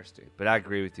just nasty. But I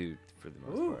agree with you for the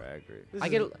most Ooh. part. I agree. This I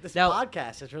is- get- this now,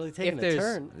 podcast is really taking if a there's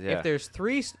turn. Yeah. if there's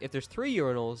 3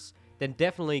 urinals, then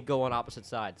definitely go on opposite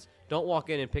sides. Don't walk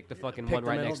in and pick the fucking Pick one the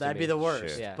right middle, next that'd to be me. the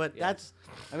worst. Shit. Yeah, But yeah.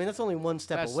 that's only one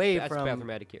step That's- away that's from bathroom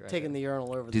etiquette right taking there. the urinal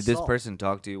over the Did this stall. person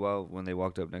talk to you when they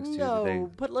walked up next to you? No,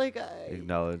 Did but like they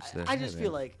acknowledge that? I hey, just man.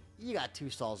 feel like you got 2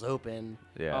 stalls open.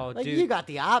 Yeah. Oh, Like dude. you got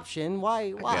the option.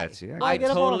 Why? got you. Why I get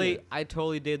up on it?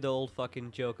 totally did the old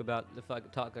fucking joke about the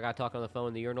guy talking on the phone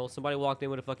in the urinal. Somebody walked in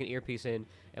with a fucking earpiece in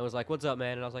and was like, "What's up,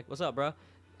 man?" And I was like, "What's up, bro?"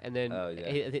 And then Oh,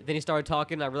 yeah. then he started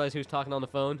talking. And I realized he was talking on the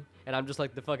phone, and I'm just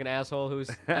like the fucking asshole who's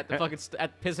at the fucking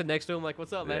pissing next to him. Like,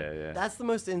 "What's up, man?" Yeah, yeah. That's the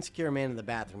most insecure man in the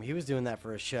bathroom. He was doing that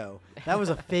for a show. That was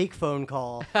a fake phone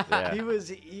call. Yeah.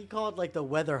 He called like the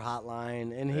weather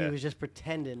hotline, and he Yeah. was just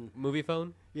pretending. Movie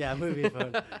phone, Yeah, movie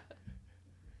phone.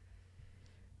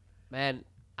 man.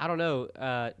 I don't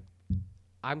know.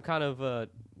 I'm kind of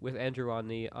with Andrew on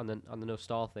the no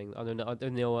stall thing, on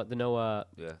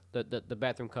Yeah. the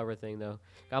bathroom cover thing though.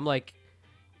 I'm like,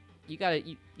 you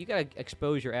gotta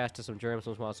expose your ass to some germs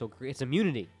once in a while, so it creates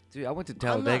immunity. Dude, I went to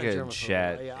I'm not a Talladega and germaphobe.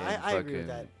 shat. Yeah, and I agree with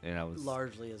fucking- that And I was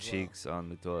largely as cheeks on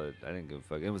the toilet. I didn't give a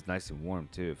fuck. It was nice and warm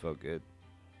too. It felt good.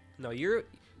 No, you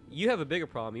have a bigger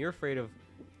problem. You're afraid of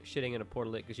shitting in a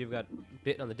portalet because you've got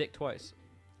bitten on the dick twice.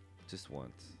 Just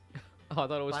once. Oh, I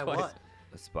thought it was By twice. what?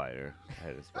 A spider. I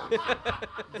had a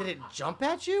spider. Did it jump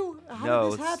at you? How no,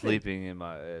 did this happen? sleeping in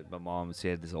my mom's. She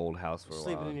had this old house for a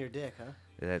Sleeping while. in your dick, huh?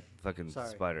 That fucking Sorry.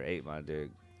 spider ate my dick.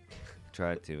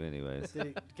 Tried to, anyways. Did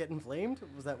it get inflamed?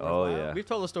 Was that Oh, worthwhile? yeah. We've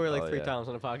told the story like Oh, 3 yeah. times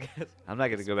on the podcast. I'm not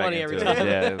gonna It's go back funny into every it. time.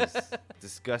 Yeah, it was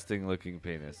disgusting looking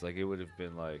penis. Like it would have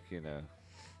been like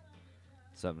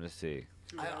something to see.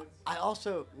 I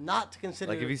also not to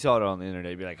consider Like if you saw it on the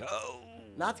internet, you'd be like, oh.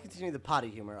 not to continue the potty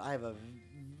humor. I have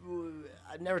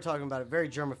I'm never talking about a very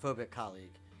germophobic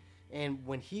colleague, and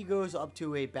when he goes up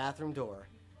to a bathroom door,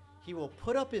 he will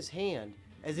put up his hand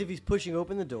as if he's pushing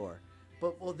open the door,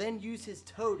 but will then use his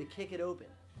toe to kick it open.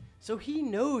 So he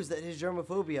knows that his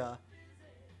germophobia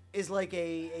is like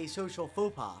a social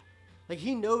faux pas. Like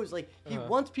he knows, like he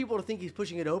wants people to think he's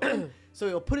pushing it open, so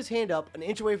he'll put his hand up an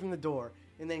inch away from the door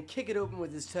and then kick it open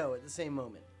with his toe at the same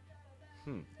moment.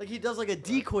 Like he does like a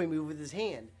decoy move with his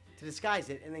hand to disguise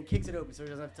it, and then kicks it open so he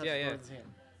doesn't have to touch Yeah, the door yeah. with his hand.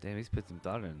 Damn, he's put some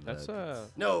thought into That's that.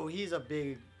 No, he's a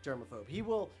big germaphobe. He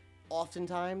will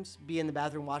oftentimes be in the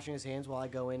bathroom washing his hands while I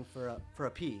go in for a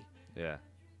pee, Yeah.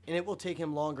 and it will take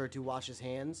him longer to wash his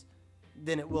hands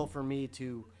than it will for me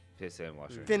to Piss and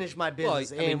washer. finish my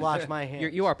business and wash my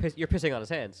hands. You're pissing on his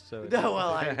hands, so No,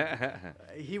 well,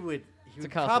 he would a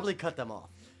constant- probably cut them off.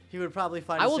 He would probably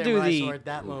find I a will do samurai the- sword at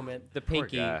that moment. the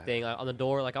pinky guy. thing on the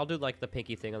door. Like I'll do like the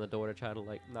pinky thing on the door to try to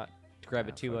like not grab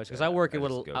it too fuck much because that. I work I in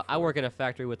with just go I for work in a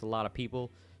factory with a lot of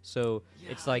people, so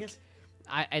Yeah, it's I like guess-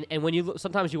 and when you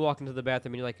sometimes you walk into the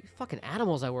bathroom and you're like, fucking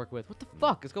animals I work with. What the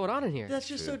fuck is going on in here? That's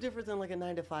just so True. different than like a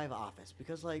 9-to-5 office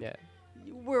because like Yeah.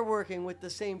 we're working with the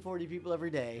same 40 people every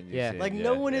day. And you Yeah. see it, Like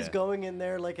no yeah, one is yeah. going in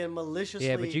there like and maliciously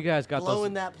Yeah, but you guys got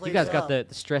blowing those. that place You guys got up.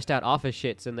 the stressed out office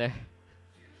shits in there.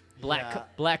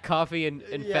 black coffee and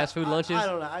fast food lunches. I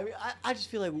don't know. I mean, I just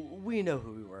feel like we know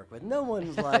who we work with. No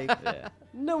one's like,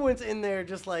 no one's in there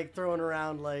just like throwing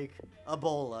around like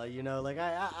Ebola, you know? Like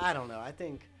I don't know. I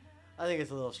think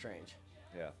it's a little strange.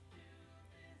 Yeah.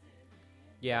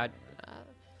 Yeah,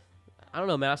 I don't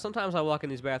know, man. Sometimes I walk in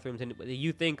these bathrooms and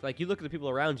you think, like, you look at the people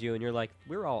around you and you're like,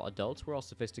 we're all adults. We're all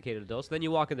sophisticated adults. Then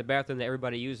you walk in the bathroom that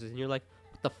everybody uses and you're like,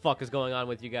 what the fuck is going on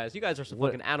with you guys? You guys are some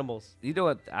fucking animals. You know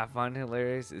what I find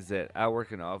hilarious is that I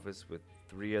work in an office with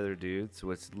 3 other dudes,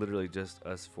 so it's literally just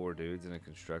us 4 dudes in a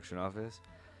construction office.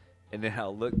 And then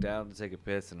I'll look down to take a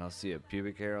piss, and I'll see a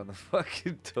pubic hair on the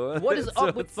fucking toilet. What is So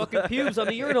up with it's fucking like- pubes on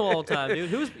the urinal all the time,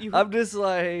 dude? I'm just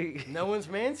like, No one's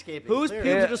manscaping. Whose clearly.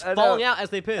 pubes Yeah, are just I know. falling out as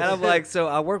they piss? and I'm like, so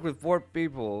I work with 4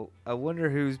 people. I wonder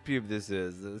whose pube this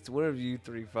is. It's one of you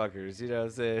 3 fuckers. You know what I'm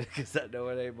saying? Because I know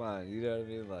it ain't mine. You know what I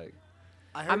mean? Like,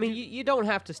 I mean, you don't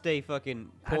have to stay fucking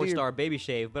How do porn you- star baby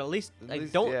shave, but at least, At like,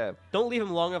 least, don't yeah. don't leave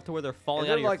them long enough to where they're falling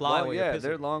And out they're of your like fly long, while yeah, you're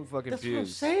they're pissing. long fucking That's pubes. what I'm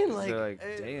saying. Like, they're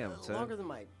like, damn, son. longer than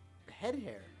my head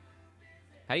hair.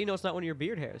 How do you know it's not one of your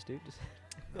beard hairs, dude? Just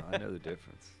No, I know the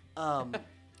difference.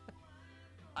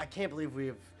 I can't believe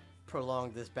we've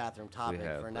prolonged this bathroom topic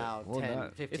have, for but- now well, 10,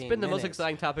 not- 15 It's been the most minutes.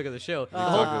 exciting topic of the show. talk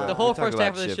about- The whole we talk first about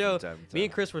half of the shit show, from time to me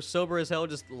and time. Chris were sober as hell,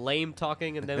 just lame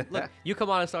talking, and then look, you come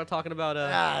on and start talking about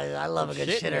I love a good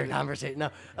shit, shitter man. conversation.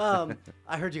 No,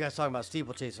 I heard you guys talking about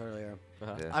steeplechase earlier.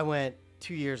 Yeah. I went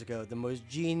 2 years ago. The most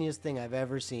genius thing I've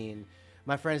ever seen.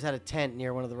 My friends had a tent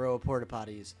near one of the row of porta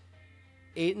potties.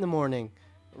 8 in the morning,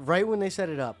 right when they set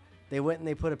it up, they went and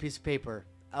they put a piece of paper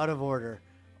out of order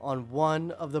on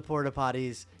one of the porta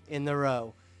potties in the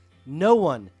row. No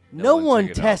one one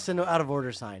took it tests an out of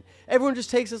order sign. Everyone just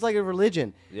takes this like a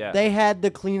religion. Yeah. They had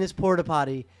the cleanest porta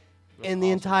potty in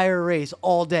the entire race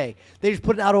all day. They just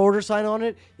put an out of order sign on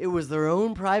it. It was their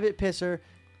own private pisser.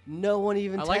 No one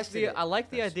even I like tested the it. I like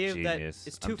the That's idea that genius.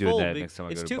 it's I'm doing twofold. that next time I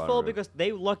It's go to twofold Bonnaroo. because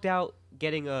they lucked out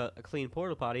getting a clean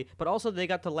porta potty, but also they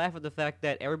got to laugh at the fact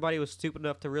that everybody was stupid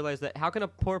enough to realize that how can a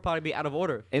porta potty be out of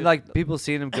order? And like people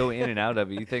seeing him go in and out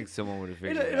of it, you think someone would have And,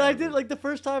 figured it and out. I did like the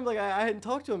first time, like I hadn't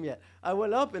talked to him yet. I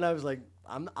went up and I was like,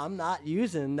 I'm not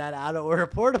using that out of order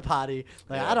porta potty.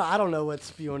 Like Yeah. I don't know what's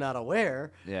spewing out of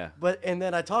where. Yeah. But and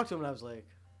then I talked to him and I was like,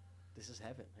 this is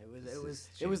heaven.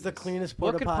 It was the cleanest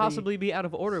porta What could potty. possibly be out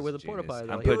of order with a porta Genius.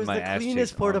 potty? I'm Though? It putting was my the ass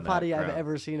cleanest cheeks porta on that potty I've ground.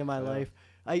 ever seen in my life.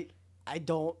 I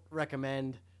don't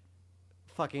recommend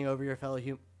fucking over your fellow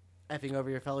effing over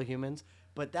your fellow humans,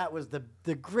 but that was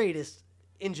the greatest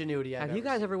ingenuity I've Have ever you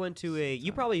guys seen. ever went to a?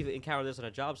 You probably encountered this on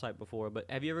a job site before, but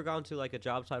have you ever gone to like a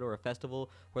job site or a festival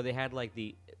where they had like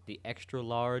the extra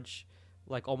large,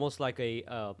 like almost like a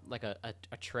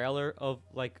trailer of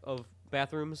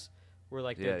bathrooms, where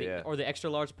like Yeah, yeah. or the extra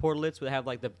large portalets would have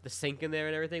like the sink in there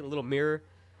and everything, a little mirror.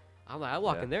 I'm like, I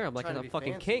walk Yeah. in there, I'm like Trying to a be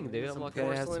fucking fancy, king, man. dude. Some I'm like Gotta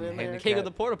have porcelain some in there. king of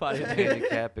the porta potty.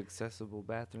 handicap accessible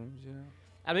bathrooms, you know.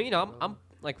 I mean, I'm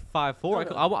like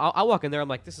 5'4". I'll walk in there. I'm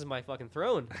like, this is my fucking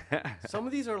throne. Some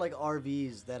of these are like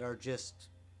RVs that are just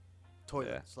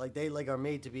toilets. Like they like are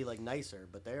made to be like nicer,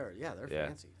 but they're Yeah.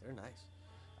 fancy. They're nice.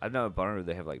 I've known at Bonnaroo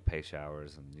they have like pay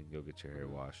showers and you can go get your hair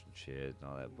washed and shit and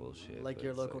all that bullshit. Like but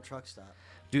your it's local like- truck stop.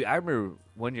 Dude, I remember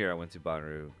one year I went to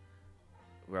Bonnaroo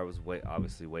where I was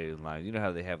obviously waiting in line. You know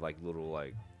how they have like little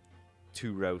like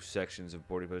 2-row sections of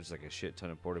porta potties, like a shit ton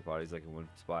of porta potties like in one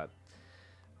spot.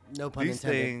 No pun These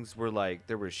intended. things were like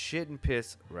there was shit and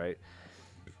piss, right?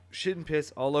 Shit and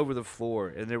piss all over the floor,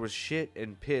 and there was shit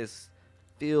and piss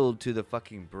filled to the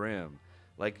fucking brim.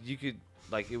 Like you could,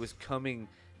 like it was coming.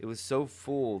 It was so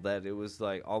full that it was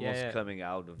like almost yeah. coming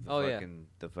out of the Oh, yeah.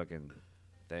 fucking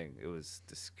thing. It was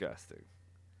disgusting.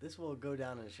 This will go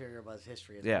down in Share Your Buzz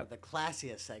history as Yeah. one of the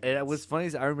classiest segments. And what's funny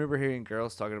is I remember hearing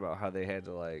girls talking about how they had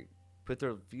to like put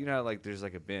their, you know, how, like there's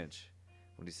like a bench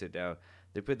when you sit down.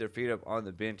 They put their feet up on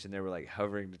the bench and they were like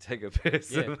hovering to take a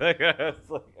piss. Yeah. Like, I was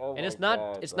like, oh And it's my not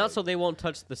God, it's like- not so they won't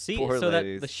touch the seat, Poor so that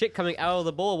ladies. the shit coming out of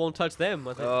the bowl won't touch them. I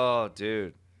was like, Oh,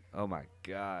 dude. Oh my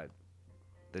God.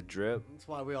 The drip. That's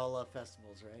why we all love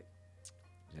festivals, right?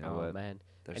 You know oh what? man.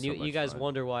 They're And so you much guys fun.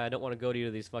 wonder why I don't want to go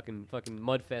to these fucking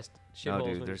mudfest shitholes. No,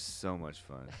 dude, when- they're so much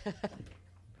fun.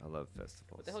 I love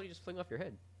festivals. What the hell you just fling off your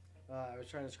head? I was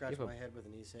trying to scratch You have a- my head with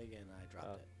an e-cig and I dropped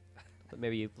Oh. it. But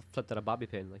maybe you flipped out a bobby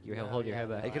pin, like you're No, holding your yeah, head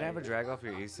back. Hey, can I have a drag off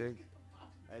your e-cig?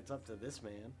 It's up to this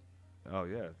man. Oh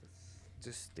yeah, it's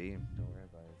just steam. Don't worry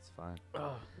about it. It's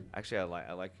fine. Actually,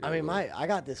 I like your. I mean, little- I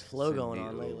got this flow It's a going neat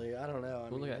on little- lately. I don't know. I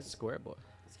Ooh, mean, look at that it's, square boy.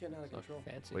 it's getting out of It's not control.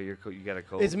 fancy. Wait, you got a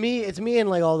cold. It's me and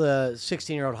like all the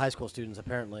 16-year-old high school students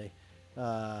apparently.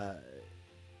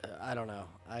 I don't know.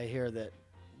 I hear that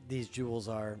these jewels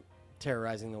are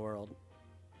terrorizing the world.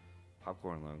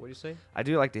 Popcorn lung. What do you say? I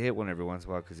do like to hit one every once in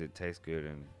a while because it tastes good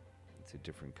and it's a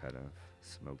different kind of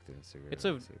smoke than a cigarette. It's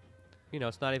a- You know,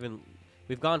 it's not even.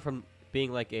 We've gone from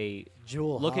being like a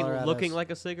Jewel looking holler at looking us.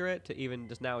 like a cigarette to even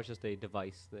just now it's just a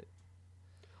device that.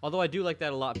 Although I do like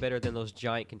that a lot better than those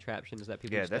giant contraptions that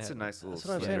people. Yeah, used to that's a have. nice little That's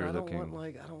what I'm saying. slender I don't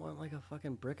looking. want like a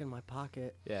fucking brick in my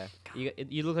pocket. Yeah,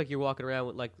 you look like you're walking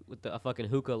around with a fucking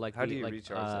hookah like How the, do you like,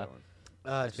 recharge that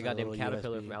one? It's the goddamn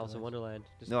caterpillar from Alice in Wonderland.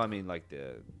 Just No, I mean like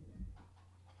the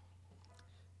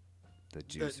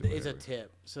juice. or It's a whatever.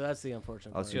 tip, so that's the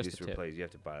unfortunate Oh, part. so you Just just a tip. replace. You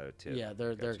have to buy a tip. Yeah,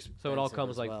 they're Gotcha. so it all expensive comes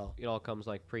as like well. it all comes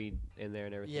like pre in there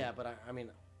and everything. Yeah, but I mean,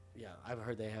 yeah, I've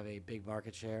heard they have a big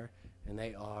market share, and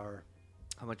they are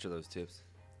How much are those tips?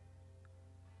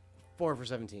 4 for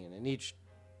 17, and each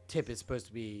tip is supposed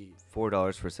to be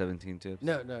 $4 for 17 tips.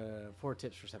 no, 4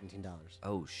 tips for $17,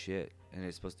 Oh shit! And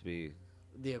it's supposed to be.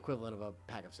 the equivalent of a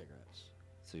pack of cigarettes.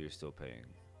 So you're still paying.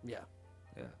 Yeah,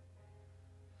 Yeah.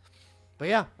 but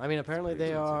yeah, I mean, apparently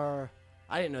pretty they expensive. are.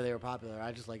 I didn't know they were popular.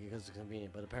 I just like it because it's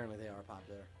convenient, but apparently they are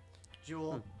popular.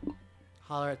 Jewel,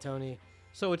 holler at Tony.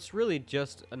 So it's really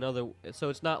just another. So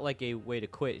it's not like a way to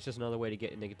quit. It's just another way to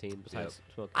get nicotine besides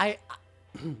smoking. I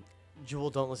Jewel,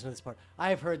 don't listen to this part. I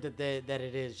have heard that that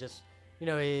it is just, you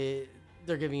know,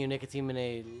 they're giving you nicotine in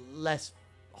a less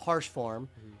harsh form.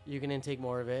 You can intake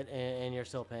more of it, and you're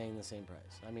still paying the same price.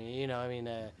 I mean, you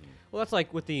know, Well, that's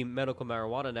like with the medical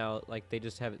marijuana now. Like they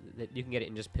just have it. That you can get it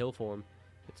in just pill form.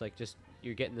 It's like just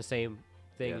you're getting the same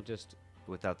thing. Yeah. Just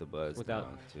Without the buzz.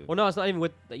 Without- now, too. well, no, it's not even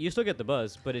with. You still get the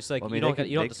buzz, but it's like Well, I mean, you they don't can-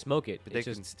 you don't they have to smoke it. But they It's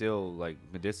can just still like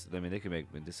medicinal. I mean, they can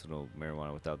make medicinal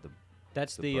marijuana without the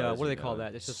that's the the buzz, what do you they call know.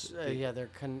 that? It's just yeah, they're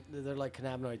like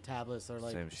cannabinoid tablets. They're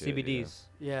like same shit. CBDs.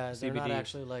 yeah, they're not CBDs.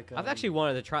 actually like. I've actually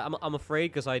wanted to try. I'm afraid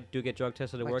because I do get drug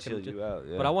tested Yeah. at Might work, chill and you out,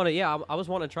 yeah. but I want to. Yeah, I was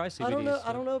wanting to try CBDs.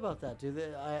 I don't know about that. Do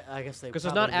they? I guess they. Because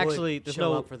there's not probably would actually there's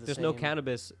show no up for the there's no same-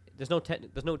 cannabis there's no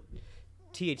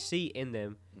THC in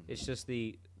them. It's just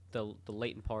the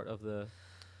latent part of the.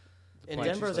 In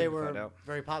plant. Denver, Just they like to find were out.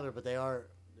 very popular, but they are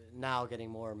now getting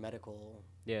more medical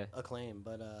Yeah, acclaim.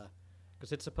 But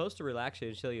because it's supposed to relax you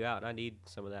and chill you out. And I need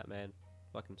some of that, man.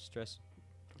 Fucking stress,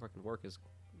 fucking work is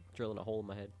drilling a hole in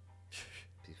my head.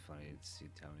 Be funny to see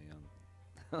Tony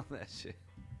on that shit.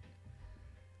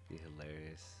 Be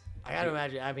hilarious. I gotta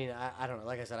imagine. I mean, I don't know.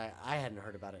 Like I said, I hadn't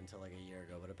heard about it until like a year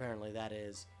ago, but apparently that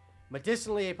is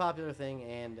medicinally a popular thing,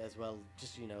 and as well,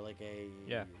 just like a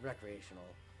Yeah. recreational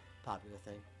popular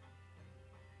thing.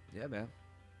 Yeah, man.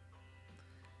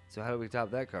 So how do we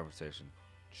top that conversation?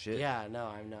 Shit. Yeah, no,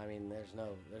 I mean, there's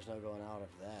no going out of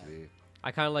that. We-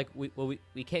 I kind of like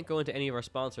we can't go into any of our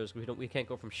sponsors. We can't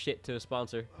go from shit to a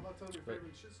sponsor. How about telling your Right.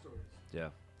 favorite shit stories? Yeah.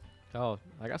 Oh,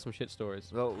 I got some shit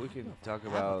stories. Well, we can talk I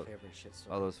have a about favorite shit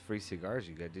story. all those free cigars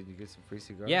you got. Did you get some free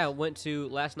cigars? Yeah, went to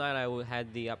last night.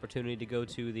 Had the opportunity to go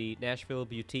to the Nashville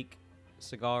Boutique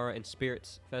Cigar and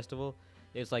Spirits Festival.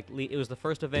 It's like it was the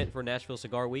first event for Nashville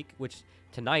Cigar Week, which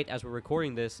tonight, as we're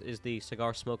recording this, is the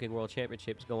Cigar Smoking World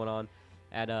Championships going on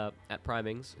at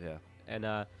Primings. Yeah. And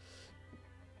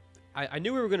I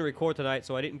knew we were going to record tonight,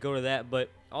 so I didn't go to that. But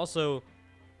also,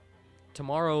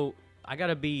 tomorrow I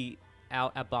gotta be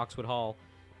out at Boxwood Hall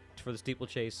for the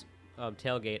steeplechase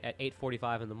tailgate at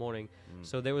 8:45 in the morning.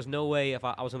 So there was no way if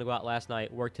I was going to go out last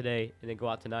night, work today, and then go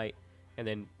out tonight, and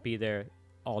then be there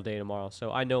all day tomorrow.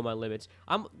 So I know my limits.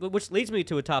 Which leads me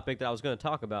to a topic that I was going to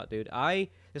talk about, dude.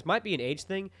 This might be an age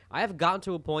thing. I have gotten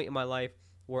to a point in my life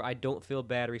where I don't feel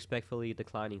bad respectfully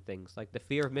declining things. Like the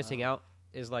fear of missing out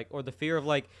is like, or the fear of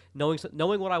like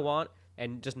knowing what I want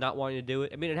and just not wanting to do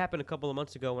it. I mean, it happened a couple of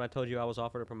months ago when I told you I was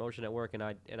offered a promotion at work and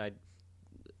I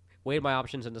weighed my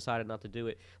options and decided not to do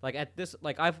it. Like at this,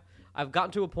 like I've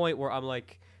gotten to a point where I'm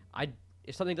like,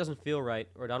 if something doesn't feel right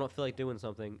or I don't feel like doing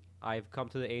something, I've come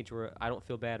to the age where I don't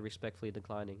feel bad respectfully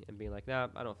declining and being like, nah,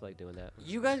 I don't feel like doing that.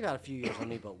 You guys got a few years on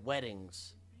me, but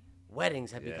weddings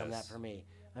have become that Yes. for me.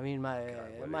 I mean, my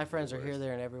weddings friends are are the here, worst.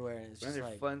 there, and everywhere, and it's Man, just they're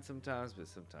like fun sometimes, but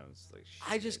sometimes like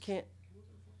I just shit. can't.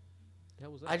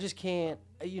 That was that. I just can't.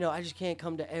 I just can't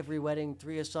come to every wedding,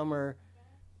 3 a summer,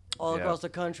 all Yeah. across the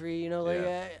country. Like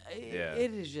Yeah.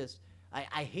 it is just.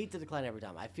 I hate to decline every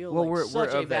time. I feel Well, like we're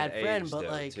such a of that bad friend, age, but though,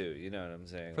 like too. You know what I'm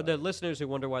saying? For the listeners who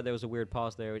wonder why there was a weird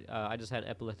pause there, I just had an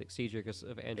epileptic seizure because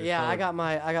of Andrew's yeah, I phone. got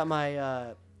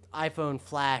my iPhone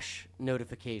flash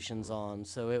notifications on,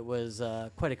 so it was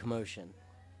quite a commotion.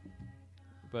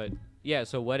 But yeah,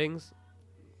 so weddings.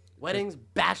 Weddings,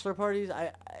 bachelor parties.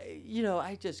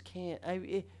 I just can't.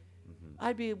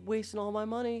 I'd be wasting all my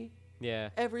money Yeah.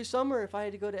 every summer if I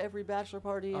had to go to every bachelor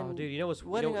party. Oh, and dude, you know what's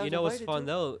wedding I was what's invited fun to.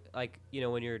 though? Like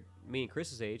when you're me and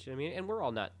Chris's age. I mean, and we're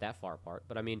all not that far apart,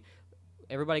 but I mean,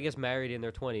 everybody gets married in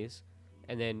their 20s,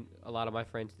 and then a lot of my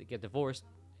friends that get divorced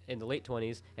in the late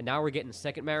 20s, and now we're getting a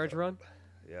second marriage run.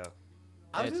 Yeah.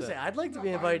 I was It's gonna a- say I'd like to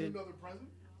be Not buying invited. another present?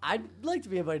 I'd like to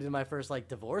be invited to my first like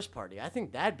divorce party. I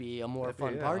think that'd be a more That'd be-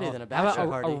 fun yeah. party Oh. than a How about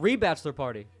bachelor a party. re-bachelor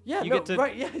party? Yeah, you no, get to,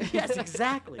 right. Yeah, yes,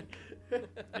 exactly.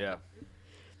 Yeah.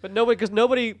 But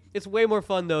nobody. It's way more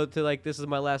fun though to like this is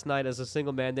my last night as a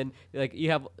single man. Then like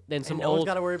you have then some And no one's old.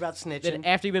 got to worry about Then snitching.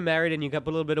 after you've been married and you got put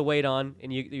a little bit of weight on,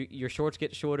 and your shorts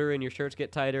get shorter and your shirts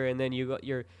get tighter, and then you got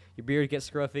your beard gets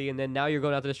scruffy, and then now you're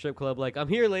going out to the strip club like I'm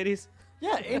here, ladies.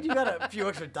 Yeah, and you got a few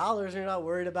extra dollars, and you're not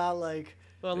worried about like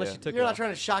Well, unless Yeah. you took you're it not off. trying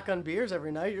to shotgun beers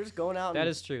every night. You're just going out. That and,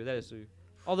 is true. That is true.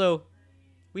 Although,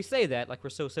 we say that like we're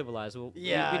so civilized. Well,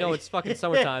 Yeah. we know it's fucking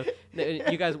summertime.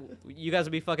 You guys will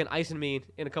be fucking icing me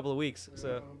in a couple of weeks.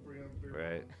 So I'm bringing up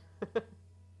beer. Right.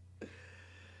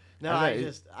 No, I I know,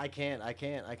 just I can't.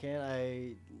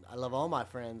 I love all my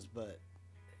friends, but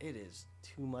it is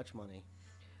too much money.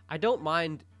 I don't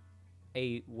mind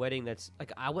a wedding that's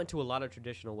like I went to a lot of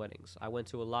traditional weddings. I went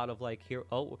to a lot of like here.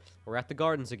 Oh, we're at the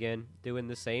gardens again, doing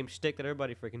the same shtick that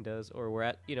everybody freaking does. Or we're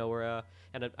at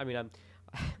and I mean I'm.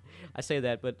 I say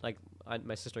that, but like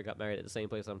my sister got married at the same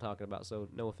place I'm talking about, so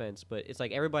no offense, but it's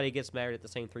like everybody gets married at the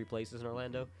same 3 places in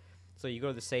Orlando. So you go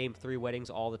to the same 3 weddings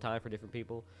all the time for different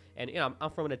people. And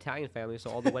I'm from an Italian family, so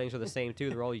all the weddings are the same too.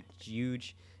 They're all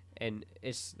huge, and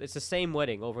it's the same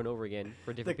wedding over and over again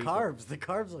for The different people.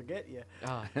 carbs will get you.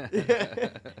 Ah.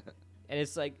 And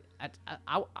it's like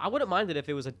I wouldn't mind it if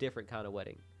it was a different kind of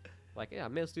wedding. Like, yeah,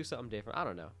 maybe let's do something different. I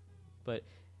don't know, but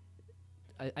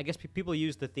I guess people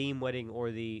use the theme wedding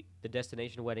or the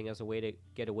destination wedding as a way to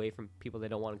get away from people they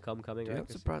don't want to coming. Dude, Right? I'm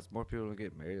 'Cause- surprised more people don't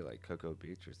get married at like Cocoa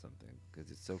Beach or something because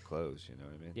it's so close. You know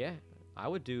what I mean? Yeah, I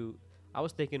would do. I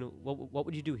was thinking, what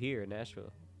would you do here in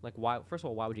Nashville? Like, why? First of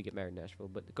all, why would you get married in Nashville?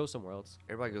 But go somewhere else.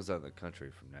 Everybody goes out in the country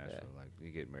from Nashville. Like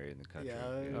you get married in the country.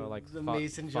 Yeah, you know, know? like the fuck-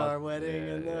 mason fuck- jar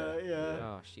wedding Yeah, and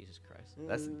Oh, Jesus Christ!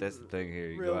 That's the thing here.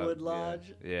 You Railwood go out,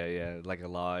 Lodge. Yeah, like a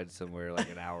lodge somewhere like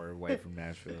an hour away from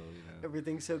Nashville. You know.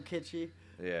 Everything's so kitschy.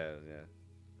 Yeah.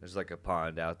 There's like a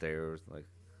pond out there, or like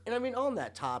And I mean, on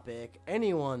that topic,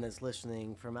 anyone that's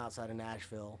listening from outside of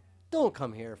Nashville, don't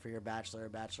come here for your bachelor or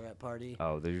bachelorette party.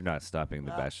 oh, you're not stopping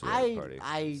the bachelorette I party.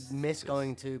 I miss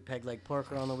going to Peg Leg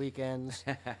Porker on the weekends.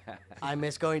 I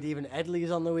miss going to even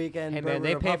Edley's on the weekend. Hey man, Burger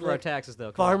they pay for our Republic, taxes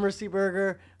though. Come on. Pharmacy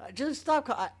Burger. Just stop.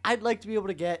 I'd like to be able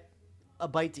to get a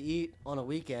bite to eat on a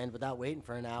weekend without waiting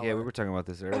for an hour. Yeah, we were talking about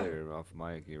this earlier off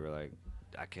mic. You were like,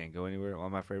 I can't go anywhere. One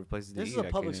of my favorite places to This eat. is a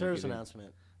I public can't service even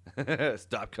announcement. get in."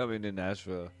 Stop coming to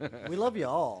Nashville. We love you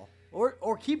all,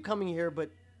 or keep coming here,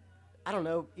 but I don't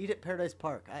know. Eat at Paradise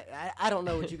Park. I don't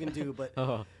know what you can do, but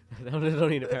Oh, don't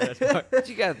need a Paradise Park. But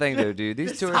you gotta think though, dude.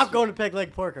 These tourists, stop going to Peg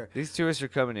Leg Porker. these tourists are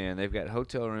coming in. They've got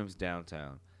hotel rooms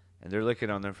downtown, and they're looking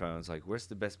on their phones like, "Where's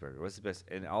the best burger? What's the best?"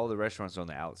 And all the restaurants are on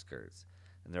the outskirts,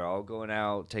 and they're all going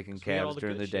out taking So we got all cabs the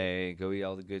during good the shit. day, go eat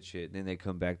all the good shit. Then they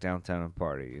come back downtown and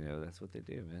party. You know, that's what they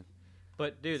do, man.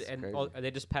 But dude, It's and crazy. are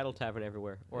they just paddle tavern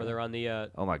everywhere, or Yeah. they're on the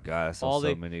Oh my god, I saw all so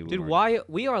the many. dude. more Why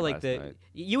we are like last the? night.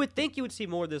 You would think you would see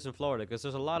more of this in Florida because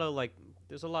there's a lot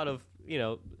of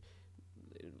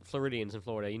Floridians in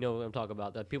Florida. You know what I'm talking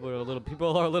about? That people are a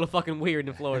little fucking weird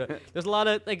in Florida. There's a lot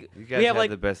of like You guys we have have like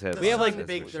the best head. The we have, like, sun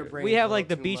baked their brains we have a like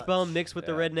the little too beach much. bum mixed with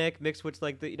the Yeah. redneck mixed with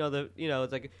like the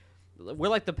it's like we're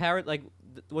like the parrot like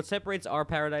what separates our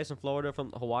paradise in Florida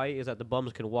from Hawaii is that the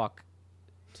bums can walk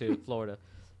to Florida,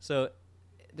 so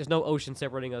there's no ocean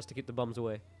separating us to keep the bums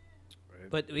away.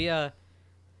 But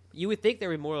you would think there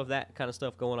would be more of that kind of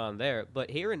stuff going on there, but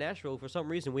here in Nashville, for some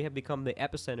reason, we have become the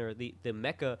epicenter, the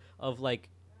mecca of like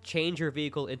change your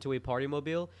vehicle into a party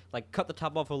mobile, like cut the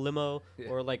top off a limo, Yeah.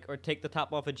 or take the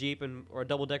top off a Jeep or a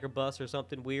double decker bus or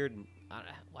something weird. And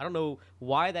I don't know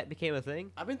why that became a thing.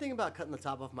 I've been thinking about cutting the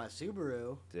top off my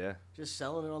Subaru, Yeah, just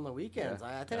selling it on the weekends.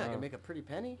 I think I Oh. can make a pretty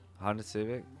penny. Honda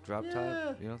Civic drop Yeah.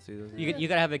 top. You don't see those. You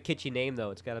gotta have a kitschy name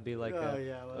though. It's gotta be like Oh,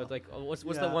 yeah, well, what's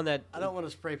the Yeah, one that I don't want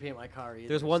to spray paint my car either.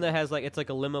 there's one so- that has like it's like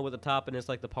a limo with a top and it's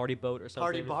like the party boat or something.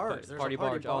 party barge. There's Party a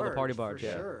party barge. Oh, the party barge. for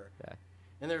Yeah. sure. Yeah.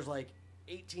 And there's like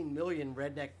 18 million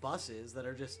redneck buses that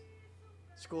are just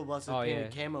school buses Oh,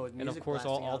 painted yeah. camo with And music of course,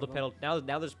 blasting all out the of them. pedal.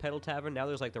 Now there's pedal tavern. Now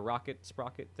there's like the rocket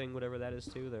sprocket thing, whatever that is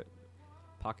too. The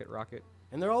pocket rocket.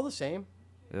 And they're all the same.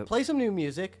 Yep. Play some new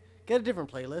music. Get a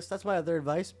different playlist. That's my other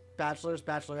advice. Bachelors,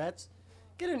 bachelorettes.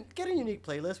 Get a unique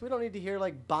playlist. We don't need to hear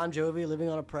like Bon Jovi "Living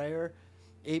on a Prayer"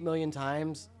 8 million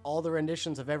times. All the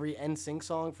renditions of every NSYNC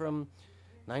song from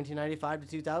 1995 to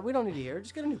 2000. We don't need to hear it.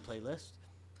 Just get a new playlist.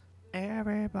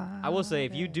 Everybody. I will say,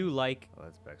 if you do like Oh,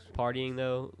 that's Backstreet. partying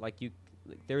though, like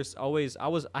there's always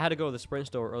I had to go to the Sprint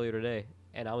store earlier today,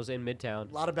 and I was in Midtown.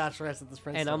 A lot of bachelorettes at the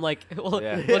Sprint And store. I'm like, well,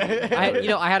 Yeah. look,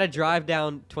 I had to drive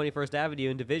down 21st Avenue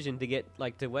in Division to get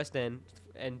like to West End,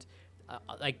 and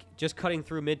like just cutting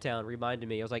through Midtown reminded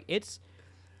me. I was like, it's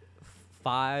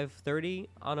 5:30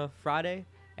 on a Friday,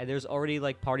 and there's already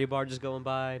like party barges going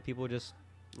by. People just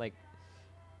like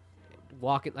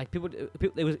walking, like people.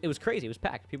 It was crazy. It was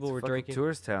packed. People It's a were fucking drinking.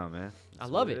 Tourist town, man. I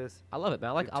That's love what it. is. I love it,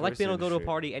 man. I Good like being able to go to a tourist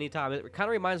party anytime. It kind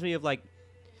of reminds me of like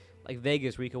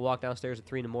Vegas, where you can walk downstairs at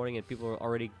 3 in the morning and people are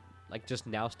already like just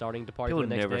now starting to party People for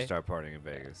the next never day. start partying in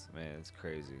Vegas, man. It's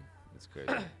crazy. It's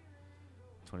crazy.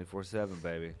 24/7,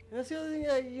 baby. And that's the other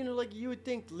thing, you know, like you would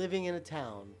think living in a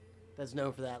town that's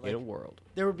known for that, like in a world.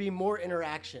 there would be more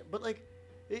interaction. But like,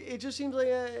 it just seems like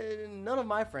none of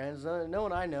my friends, no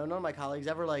one I know, none of my colleagues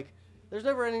ever like. There's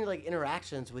never any like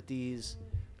interactions with these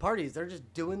parties. They're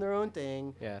just doing their own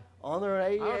thing Yeah. on their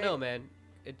own. I don't know, man.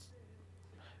 It's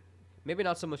maybe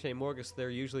not so much anymore because they're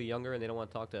usually younger and they don't want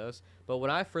to talk to us. But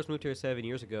when I first moved here 7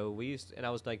 years ago, and I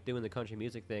was like doing the country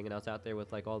music thing, and I was out there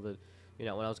with like all the, you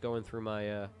know, when I was going through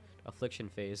my affliction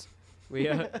phase,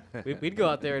 we'd go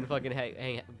out there and fucking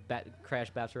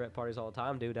crash bachelorette parties all the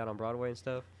time, dude, down on Broadway and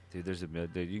stuff. Dude,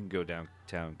 dude, you can go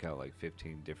downtown and count like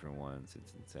 15 different ones.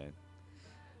 It's insane.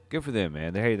 Good for them,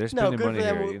 man. They're No, spending good money for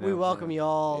them. here. We, you we know? welcome you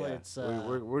all. Yeah. It's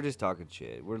we're just talking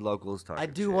shit. We're locals talking I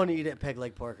do shit. want to eat at Peg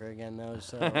Leg Porker again though,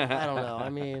 so I don't know. I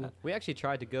mean, We actually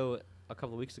tried to go a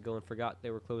couple of weeks ago and forgot they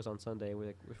were closed on Sunday.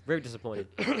 We're very disappointed.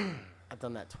 I've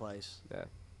done that twice. Yeah.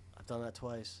 I've done that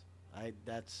twice. I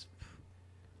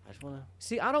just want to.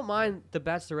 See, I don't mind the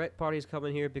bachelorette parties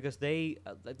coming here because they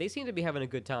seem to be having a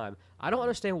good time. I don't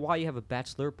understand why you have a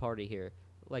bachelor party here.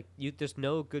 Like, there's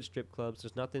no good strip clubs.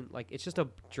 There's nothing. Like, it's just a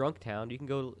drunk town. You can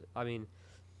go. I mean,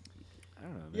 I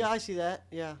don't know. Man. Yeah, I see that.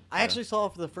 Yeah, I actually saw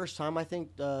it for the first time. I think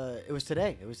it was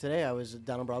today. It was today. I was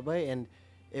down on Broadway, and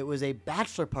it was a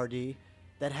bachelor party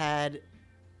that had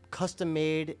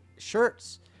custom-made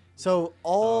shirts. So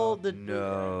all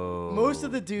most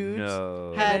of the dudes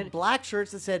No. had black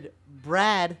shirts that said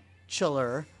Brad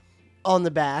Chiller on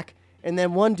the back, and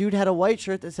then one dude had a white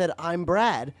shirt that said I'm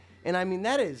Brad. And I mean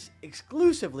that is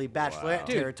exclusively bachelorette Wow.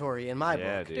 Dude. territory in my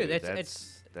Yeah, book. dude. dude,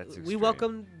 that's we extreme.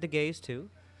 welcome the gays too.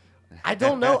 I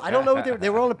don't know. I don't know what they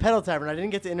were on a pedal tavern. I didn't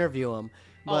get to intervy them.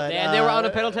 Oh, But, and they were on a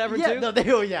pedal tavern yeah, too? No, they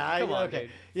were. Yeah, Come on, okay. dude.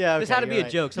 Yeah, This okay, had to be you're a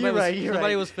right. joke. You're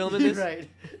Somebody right. was filming You're this.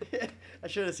 right. I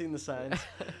should have seen the signs.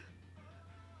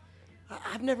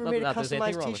 I've never Not made a that there's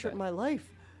anything customized wrong with T-shirt that. in my life.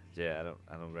 Yeah,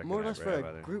 I don't recognize More or less for Brad a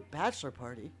either. group bachelor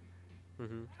party.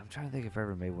 Hmm. I'm trying to think if I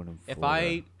ever made one in If Florida.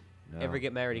 I No, ever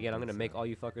get married again, I'm don't gonna think make all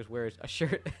you fuckers wear a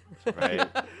shirt. Right.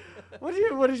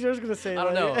 What is yours gonna say? I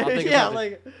don't know. Like- I'll think yeah, about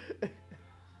it. like.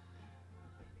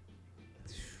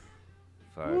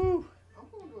 Fuck. Woo. I'm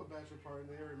going to a bachelor party and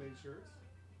they already made shirts.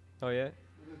 Oh yeah. And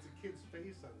it's a kid's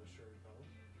face on the shirt,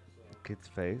 though. So. Kid's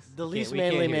face. The least we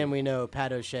can't manly hear man you. we know,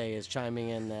 Pat O'Shea, is chiming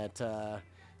in that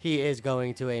he is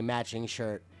going to a matching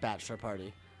shirt bachelor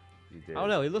party. You did. I don't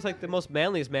know. He looks like the most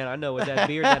manliest man I know with that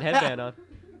beard, and that headband on.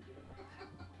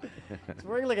 He's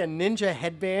wearing like a ninja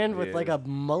headband with Yeah. like a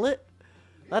mullet.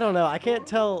 I don't know. I can't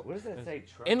tell. What does that say?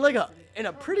 Trump? And like a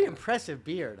pretty impressive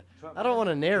beard. I don't want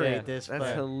to narrate Yeah, this, That's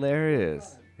but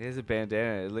hilarious. He has a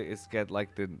bandana. It's got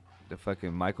like the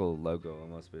fucking Michael logo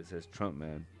almost, but it says Trump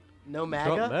man. no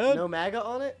MAGA, man. no MAGA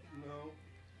on it. No.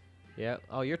 Yeah.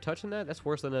 Oh, you're touching that? That's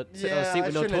worse than a Yeah, seat I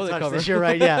with no shouldn't have toilet touched cover. this. You're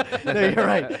right. Yeah, no, you're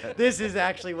right. This is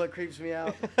actually what creeps me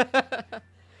out.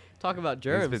 Talk about He's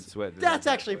germs. been sweating. That's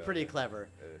actually pretty clever.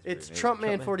 It's pretty neat. Trump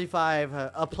Man Trumpman. 45,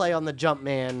 a play on the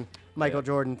Jumpman Michael Yeah.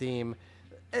 Jordan theme.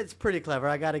 It's pretty clever.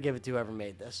 I got to give it to whoever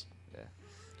made this.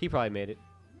 He probably made it.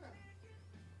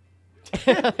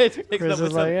 It's mixed Chris up with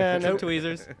is like, yeah, some nope.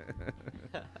 tweezers.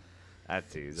 I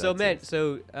tease. So I man, tease.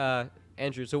 so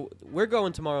Andrew, so we're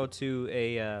going tomorrow to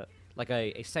a like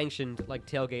a sanctioned like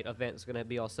tailgate event. It's gonna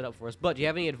be all set up for us. But do you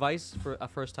have any advice for a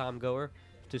first time goer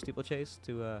to steeplechase?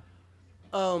 To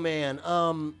Oh man.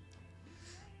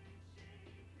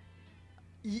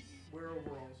 Wear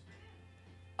overalls.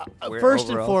 Wear First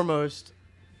and overalls? foremost,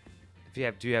 do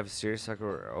you have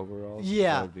seersucker overalls?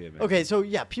 yeah. That would be amazing. Okay, so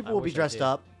yeah, people I will be wish I dressed did.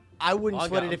 up. I wouldn't Well,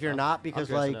 sweat it if you're not because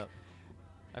like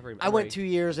I went 2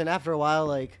 years and after a while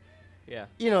like Yeah.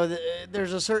 you know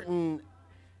there's a certain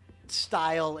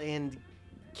style and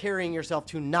carrying yourself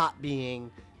to not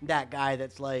being that guy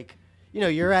that's like you know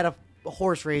you're at a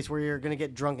horse race where you're gonna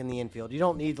get drunk in the infield. You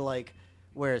don't need to like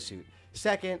wear a suit.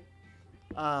 Second,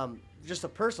 just a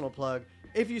personal plug.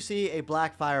 If you see a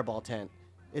black Fireball tent,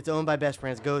 it's owned by Best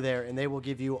Friends. Go there and they will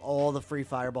give you all the free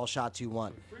Fireball shots you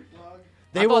want. Free plug.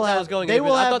 They I will thought that have. was going. They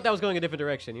will I have. thought that was going a different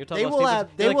direction. You're talking They about will steeplechase.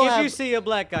 have- they Like will if you have- see a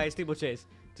black guy steeplechase.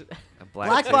 A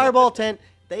Black tent. Fireball tent.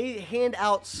 They hand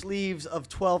out sleeves of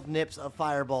 12 nips of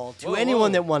Fireball to Whoa,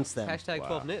 anyone whoa. that wants them. Hashtag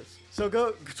 12 nips. So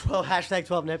go hashtag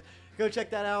 12 nips. Go check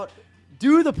that out.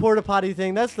 Do the porta potty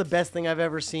thing. That's the best thing I've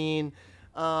ever seen.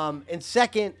 And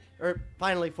second, or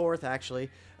finally fourth, actually,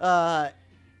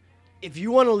 if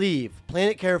you want to leave, plan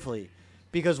it carefully,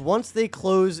 because once they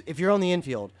close, if you're on the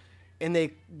infield, and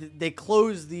they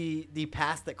close the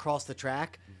paths that cross the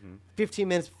track, 15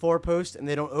 minutes before post, and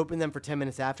they don't open them for 10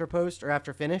 minutes after post or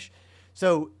after finish.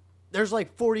 So there's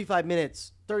like 45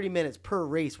 minutes, 30 minutes per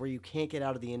race where you can't get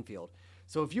out of the infield.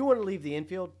 So if you want to leave the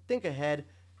infield, think ahead.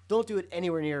 Don't do it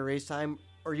anywhere near race time,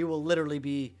 or you will literally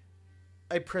be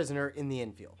a prisoner in the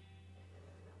infield.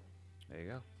 There you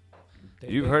go.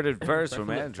 You've heard it first from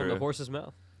From Andrew. the horse's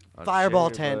mouth. on Fireball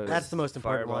Cherry tent. Buzz That's the most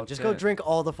important Fireball one. Just go tent. drink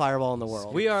all the Fireball in the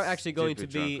world. We are actually going to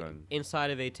Stupid be drunk on-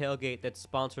 inside of a tailgate that's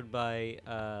sponsored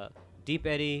by Deep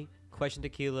Eddy, Question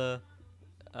Tequila,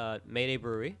 Mayday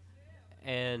Brewery,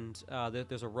 and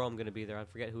there's a rum going to be there. I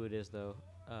forget who it is though.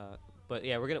 But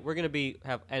yeah, we're gonna be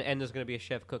and there's gonna be a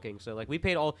chef cooking. So like we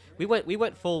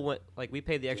went full like we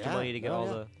paid the extra Yeah, money to get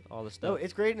no, all the No, stuff.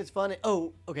 it's great and it's fun.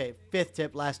 Oh, okay. Fifth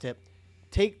tip, last tip.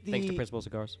 Take Thanks to the Principal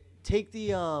Cigars. take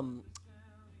the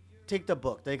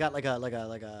book. They got like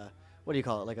a what do you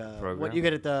call it? Like a what Program? you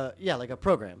get at the like a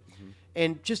program,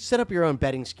 and just set up your own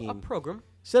betting A scheme. program.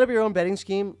 Set up your own betting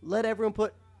scheme. Let everyone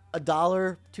put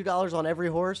 $1, $2 on every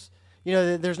horse. You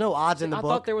know, there's no odds in the I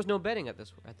book. thought there was no betting at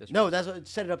this. No, that's what,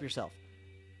 set it up yourself.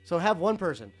 So have one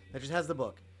person that just has the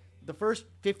book. The first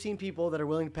 15 people that are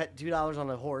willing to bet $2 on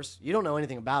a horse, you don't know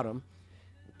anything about them.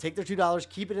 Take their $2,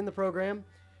 keep it in the program,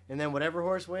 and then whatever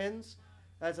horse wins,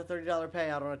 that's a $30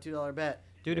 payout on a $2 bet.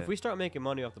 Dude, Yeah. if we start making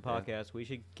money off the podcast, we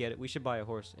should get it. We should buy a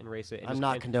horse and race it. And I'm just-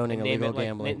 not and- condoning and name illegal it like,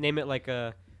 gambling. Name it like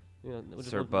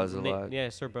Sir Buzz-a-lot. Yeah,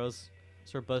 Sir Buzz,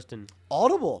 Sir Buzzton.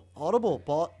 Audible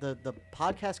bought the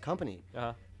podcast company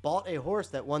Uh-huh. bought a horse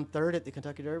that won third at the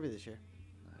Kentucky Derby this year.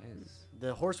 Nice.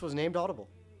 The horse was named Audible.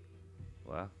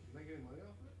 Wow. Make any money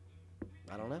off it?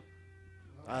 I don't know.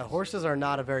 Horses are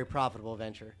not a very profitable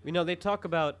venture. You know, they talk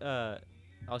about.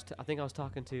 I think I was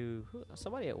talking to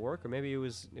somebody at work, or maybe it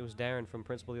was Darren from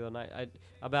Principal the other night.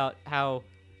 About how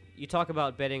you talk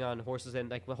about betting on horses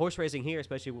and like horse racing here,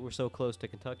 especially when we're so close to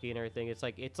Kentucky and everything. It's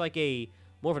like a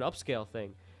more of an upscale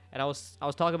thing. And I was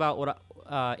talking about what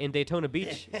in Daytona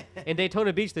Beach. In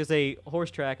Daytona Beach, there's a horse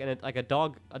track and like a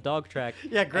dog track. Yeah,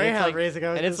 And it's greyhound like- racing, I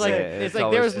was And it's gonna like say. Yeah, it's it's like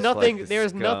always there's just like nothing the there's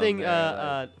scum nothing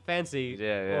there, fancy Yeah,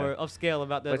 yeah. or upscale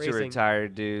about that Bunch of racing.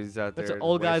 retired dudes out there. Bunch of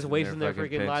old guys wasting their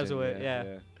fucking freaking lives pension, away,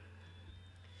 yeah.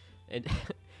 And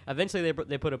eventually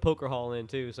they put a poker hall in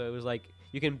too, so it was like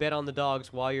you can bet on the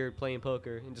dogs while you're playing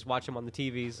poker and just watch them on the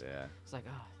TVs. Yeah. It's like,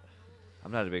 oh,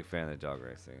 I'm not a big fan of dog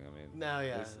racing. I mean, No,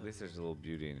 yeah. At least there's a little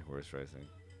beauty in horse racing.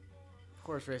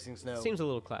 Horse racing's no seems a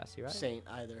little classy, right? saint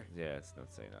either. Yeah, it's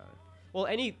not saying either. Well,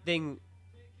 anything,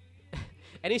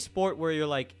 any sport where you're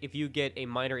like, if you get a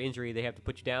minor injury, they have to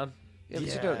put you down. Yeah, but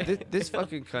Yeah. you know, this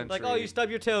fucking country. Like, oh, you stubbed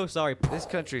your toe. Sorry. This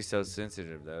country's so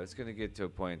sensitive, though. It's gonna get to a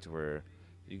point to where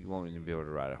you won't even be able to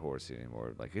ride a horse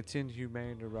anymore. Like, it's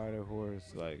inhumane to ride a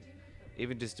horse. Like,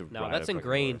 even just to No, ride that's a fucking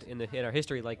ingrained horse. in our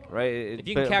history. Like, Right. If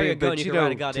you can carry a gun, you can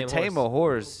ride a goddamn to tame horse. a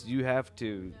horse, you have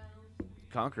to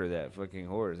conquer that fucking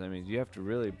horse. I mean, you have to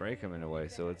really break him in a way.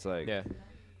 So it's like, yeah.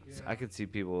 I could see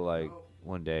people like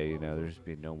one day, you know, there's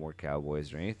be no more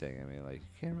cowboys or anything. I mean, like, you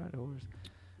can't ride a horse.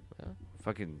 Yeah.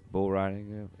 Fucking bull riding.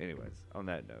 You know? Anyways, on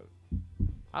that note,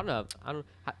 I don't know.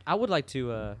 I would like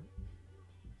to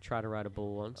try to ride a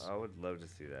bull once. I would love to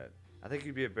see that. I think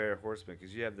you'd be a better horseman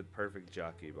because you have the perfect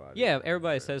jockey body. Yeah,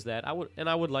 everybody says that. I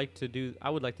would like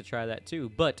to try that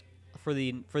too. But for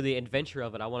the adventure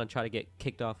of it, I want to try to get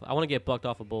kicked off. I want to get bucked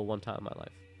off a bull one time in my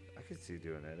life. I could see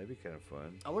doing that. That'd be kind of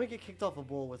fun. I want to get kicked off a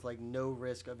bull with like no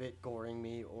risk of it goring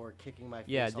me or kicking my face.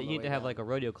 Yeah, on you the need way to have down. like a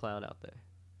rodeo clown out there.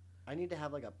 I need to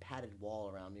have like a padded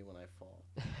wall around me when I fall,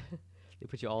 They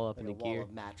put you all up like in a the wall gear,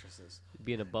 of mattresses.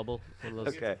 be in a bubble. One of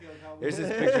those. Okay. Here's this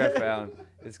picture I found.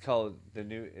 It's called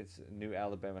it's a new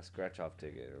Alabama scratch off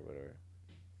ticket or whatever.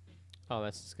 Oh,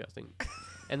 that's disgusting.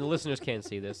 And the listeners can't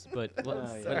see this, but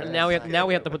Oh, yeah. but now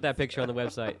we have to put that picture on the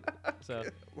website. So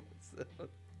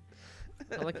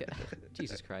I like it.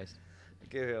 Jesus Christ.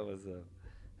 Give it what's up.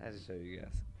 I had to show you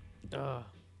guys.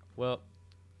 Well,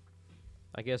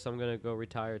 I guess I'm gonna go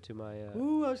retire to my.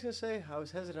 Ooh, I was gonna say I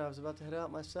was hesitant. I was about to head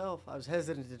out myself. I was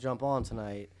hesitant to jump on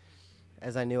tonight,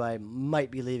 as I knew I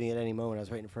might be leaving at any moment. I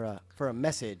was waiting for a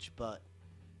message, but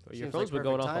Your seems phone's like been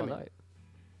going perfect off all timing. night.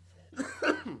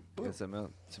 Got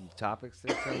some topics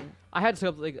there, Tony? I had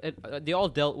some like they all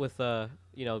dealt with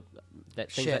you know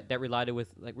that things Shit. that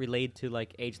relayed to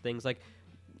like age things. Like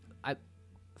I,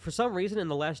 for some reason in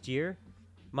the last year,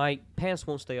 my pants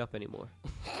won't stay up anymore.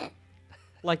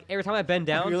 Like every time I bend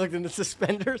Have you down, looked into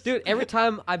suspenders? dude. Every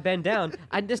time I bend down,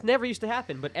 this never used to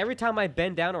happen. But every time I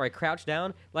bend down or I crouch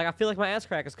down, like I feel like my ass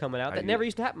crack is coming out. Are That you- never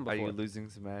used to happen Are before. you losing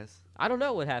some ass? I don't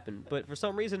know what happened, but for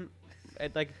some reason,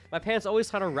 like my pants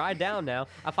always kind of ride down now.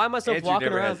 I find myself Andrew walking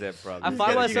never around. has that problem. I He's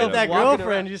find gotta You get get myself that walking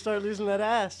girlfriend, around- you start losing that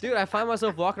ass. Dude, I find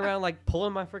myself walking around like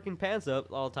pulling my freaking pants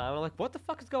up all the time. I'm like, what the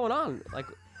fuck is going on? Like,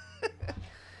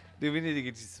 Dude, we need to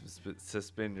get you some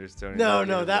suspenders, Tony. No, That'd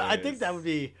no, be that I hilarious. think that would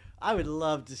be. I would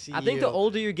love to see. I think you the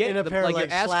older you get, in a the, pair of, like your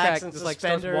like, ass slacks crack and just like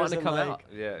starts suspenders wanting to and, come like, out.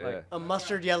 Yeah, Like, yeah. a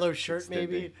mustard yellow shirt, Extending.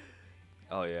 maybe.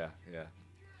 Oh yeah, yeah.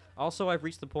 Also, I've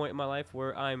reached the point in my life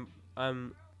where I'm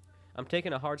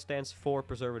taking a hard stance for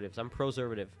preservatives. I'm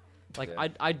preservative. Like Yeah.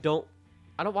 I don't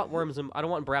want worms. I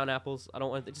don't want brown apples. I don't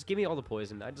want. Just give me all the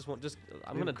poison. I just want.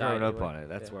 I'm We've gonna die. grown up anyway. on it.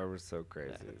 That's Yeah. why we're so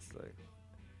crazy. It's like,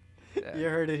 yeah. You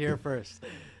heard it here first.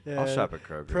 I'll shop at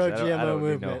Kroger's. pro I don't GMO need no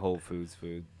movement. Whole Foods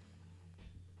food.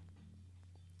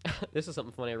 This is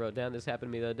something funny I wrote down. This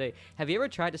happened to me the other day. Have you ever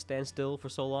tried to stand still for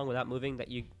so long without moving that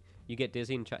you get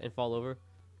dizzy and fall over?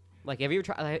 Like, have you ever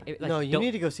tried? Like, No, you don't-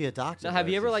 need to go see a doctor. No, have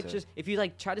you That's ever like insane. just if you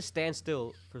like try to stand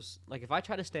still for like if I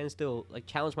try to stand still, like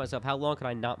challenge myself, how long can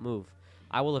I not move?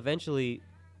 I will eventually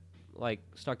like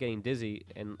start getting dizzy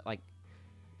and like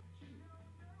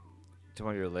To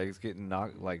one of your legs getting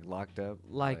locked up.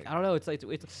 I don't know. It's like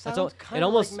Sounds it kind of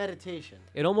almost like meditation.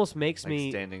 it almost makes like me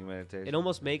standing meditation. it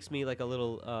almost makes me like a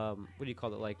little what do you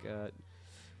call it like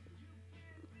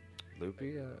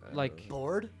loopy. like-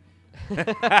 Bored?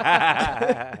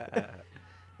 I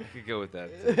could go with that.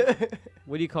 Too.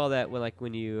 what do you call that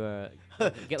when you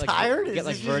get like Tired? get Is like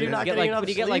this just you vertigo not get getting like enough when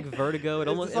you get like sleep? vertigo it Is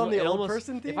almost this on the it old almost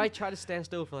person if theme? I try to stand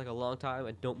still for like a long time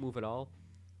and don't move at all,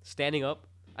 standing up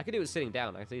I could do it sitting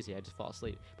down. That's easy. I just fall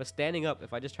asleep. But standing up,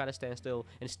 if I just try to stand still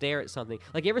and stare at something,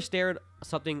 like you ever stare at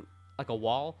something like a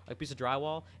wall, like a piece of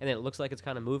drywall, and then it looks like it's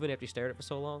kind of moving after you stare at it for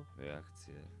so long? Yeah, I could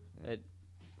see that. Yeah, It,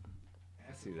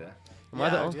 I see that. am I Yeah,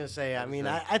 the I was only- gonna say. I mean,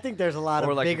 that? I think there's a lot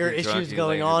Or of like if bigger you're drunk issues and you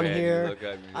lay going in your on bed and you here. look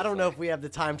up and you're I just don't know like- if we have the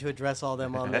time to address all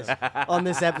them on this on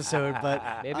this episode, but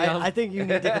Maybe I'm- I think you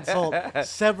need to consult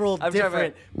several I'm talking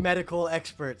different medical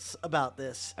experts about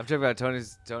this. I'm talking about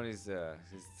Tony's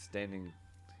his standing.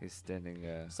 He's standing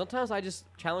Sometimes I just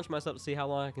challenge myself to see how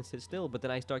long I can sit still, but then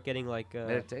I start getting like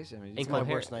meditation. I mean, It's just my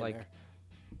incoherent. worst Like nightmare.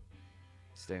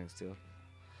 standing still.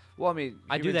 Well, I mean,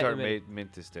 I do humans that are in made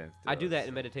meant to stand still. I do that in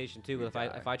so- meditation too. you If I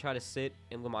die. try to sit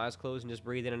and with my eyes closed and just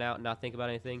breathe in and out and not think about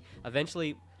anything,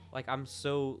 eventually, like I'm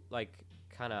so like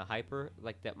kind of hyper,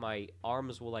 like that my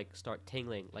arms will like start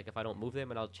tingling. Like if I don't move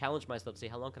them, and I'll challenge myself to see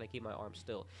how long can I keep my arms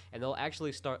still, and they'll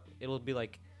actually start. It'll be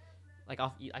like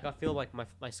I'll feel like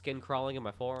my skin crawling in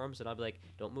my forearms, and I'll be like,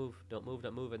 don't move, don't move,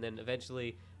 don't move, and then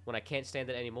eventually, when I can't stand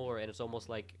it anymore, and it's almost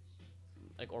like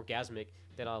orgasmic,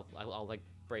 then I'll like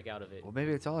break out of it. Well,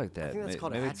 maybe it's all like that. think that's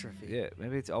called maybe it's- atrophy. Yeah,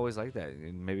 maybe it's always like that,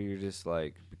 and maybe you're just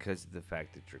like because of the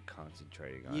fact that you're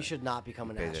concentrating on You it. should not become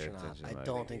an Pay their astronaut. attention, I like-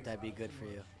 don't think that'd be good for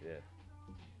you. Yeah.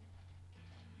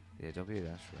 Yeah, don't be an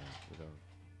astronaut. We don't.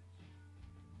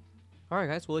 All right,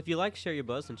 guys. Well, if you like Share Your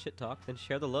Buzz and Shit Talk, then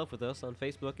share the love with us on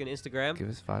Facebook and Instagram, Give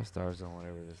us 5 stars on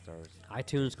whatever the stars.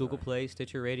 iTunes, Google Play,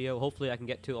 Stitcher Radio. Hopefully, I can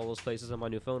get to all those places on my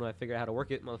new phone when I figure out how to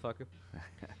work it, motherfucker.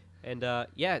 And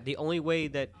yeah, the only way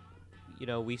that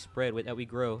we spread, that we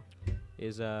grow,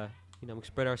 is we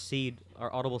spread our seed,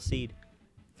 our audible seed,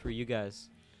 through you guys,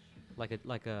 like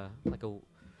a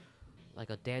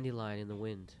dandelion in the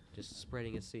wind, just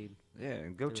spreading its seed. Yeah,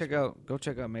 and go It was check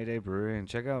fun. out Mayday Brewery and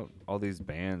check out all these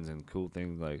bands and cool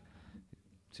things. Like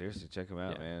seriously, check them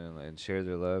out, Yeah. man, and share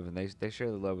their love. And they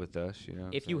share the love with us, you know.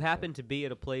 If so you it's happen to be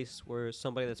at a place where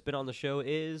somebody that's been on the show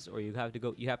is, or you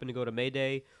happen to go to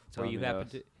Mayday, Tell or them you you happen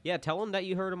us. to tell them that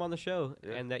you heard them on the show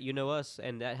Yeah. and that you know us,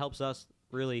 and that helps us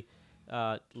really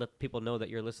let people know that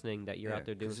you're listening, that you're yeah, out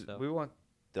there doing 'cause stuff. We want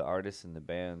the artists and the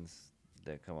bands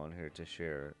that come on here to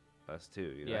share us too.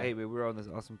 You know, Yeah. hey, we're on this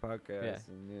awesome podcast, Yeah.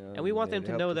 and And we want them they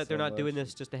to helped know us that they're so not doing much.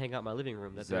 this just to hang out in my living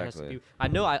room. That there has to Exactly. be. I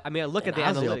know. I mean, I look at the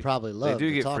And Ozzy will analytics. probably They love do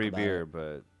to get talk free about beer, it.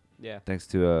 but Yeah. thanks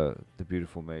to the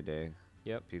beautiful Mayday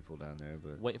Yep. people down there.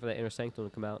 But Waiting for that inner sanctum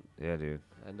to come out. yeah, dude.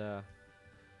 And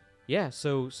yeah,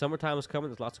 so summertime is coming.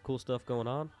 There's lots of cool stuff going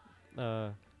on.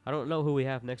 I don't know who we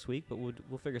have next week, but we'll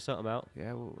figure something out.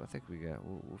 Yeah, I think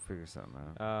we'll figure something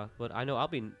out. But I know I'll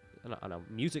be on a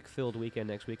music-filled weekend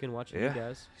next weekend watching Yeah. you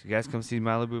guys. You guys come see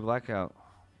Malibu Blackout.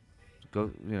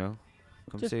 Go,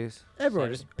 come Just see us. Everyone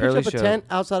Saturday. just pitch Early up a show. tent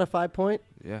outside of 5 Point.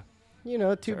 Yeah. You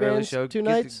know, It's two an early bands, show. two Get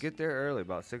nights. Get there early,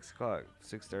 about 6 o'clock,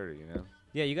 6:30. You know,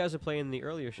 Yeah, you guys are playing the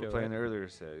earlier show. we're playing right? the earlier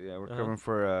set. Yeah, we're Uh-huh. coming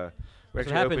for. We're That's what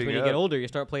actually happens opening when you up, get older. You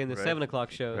start playing the Right. 7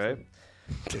 o'clock shows. right?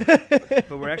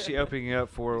 But we're actually opening up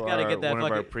for gotta get that one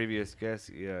of our fucking- previous guests,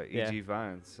 E.G. Yeah.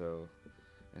 Vines, so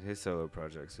and his solo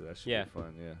project. So that should Yeah. be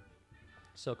fun. Yeah,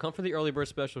 So come for the early bird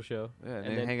special show. yeah, and, And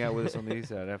then then- hang out with us on the east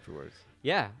side afterwards.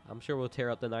 Yeah, I'm sure we'll tear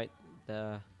up the night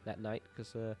that night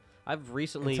because I've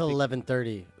recently. Until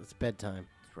 11:30. It's bedtime.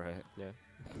 Right.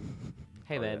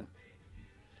 Hey Oh, man,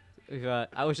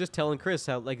 I was just telling Chris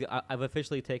how like I've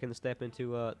officially taken the step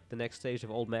into the next stage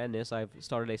of Old Madness. I've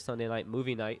started a Sunday night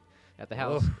movie night at the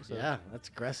house. Oh, So, yeah, that's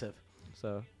aggressive.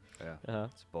 So, Yeah.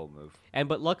 It's a bold move.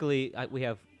 but luckily we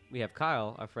have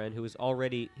Kyle, our friend, who is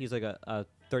already he's like a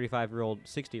 35-year-old,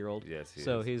 60-year-old. Yes, he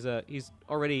So is. he's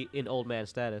already in old man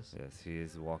status. Yes, he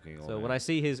is walking. So when I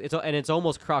see it's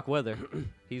almost croc weather.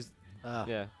 He's Ah.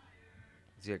 yeah.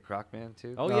 Is he a Croc man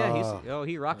too? Oh yeah, Oh.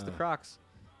 he rocks the Crocs.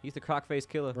 He's the croc face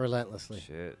killer. Relentlessly.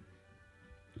 Shit.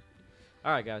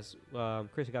 All right, guys.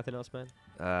 Chris, you got anything else,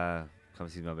 man? Come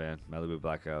see my band, Malibu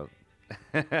Blackout.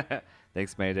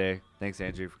 Thanks, Mayday. Thanks,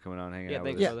 Andrew, for coming on, hanging Yeah, out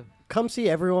thanks, with us. brother. Come see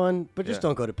everyone, but just Yeah.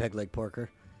 don't go to Peg Leg Porker.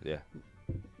 Yeah.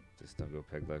 Just don't go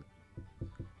peg leg.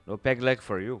 No peg leg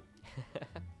for you.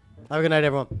 Have a good night,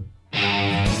 everyone.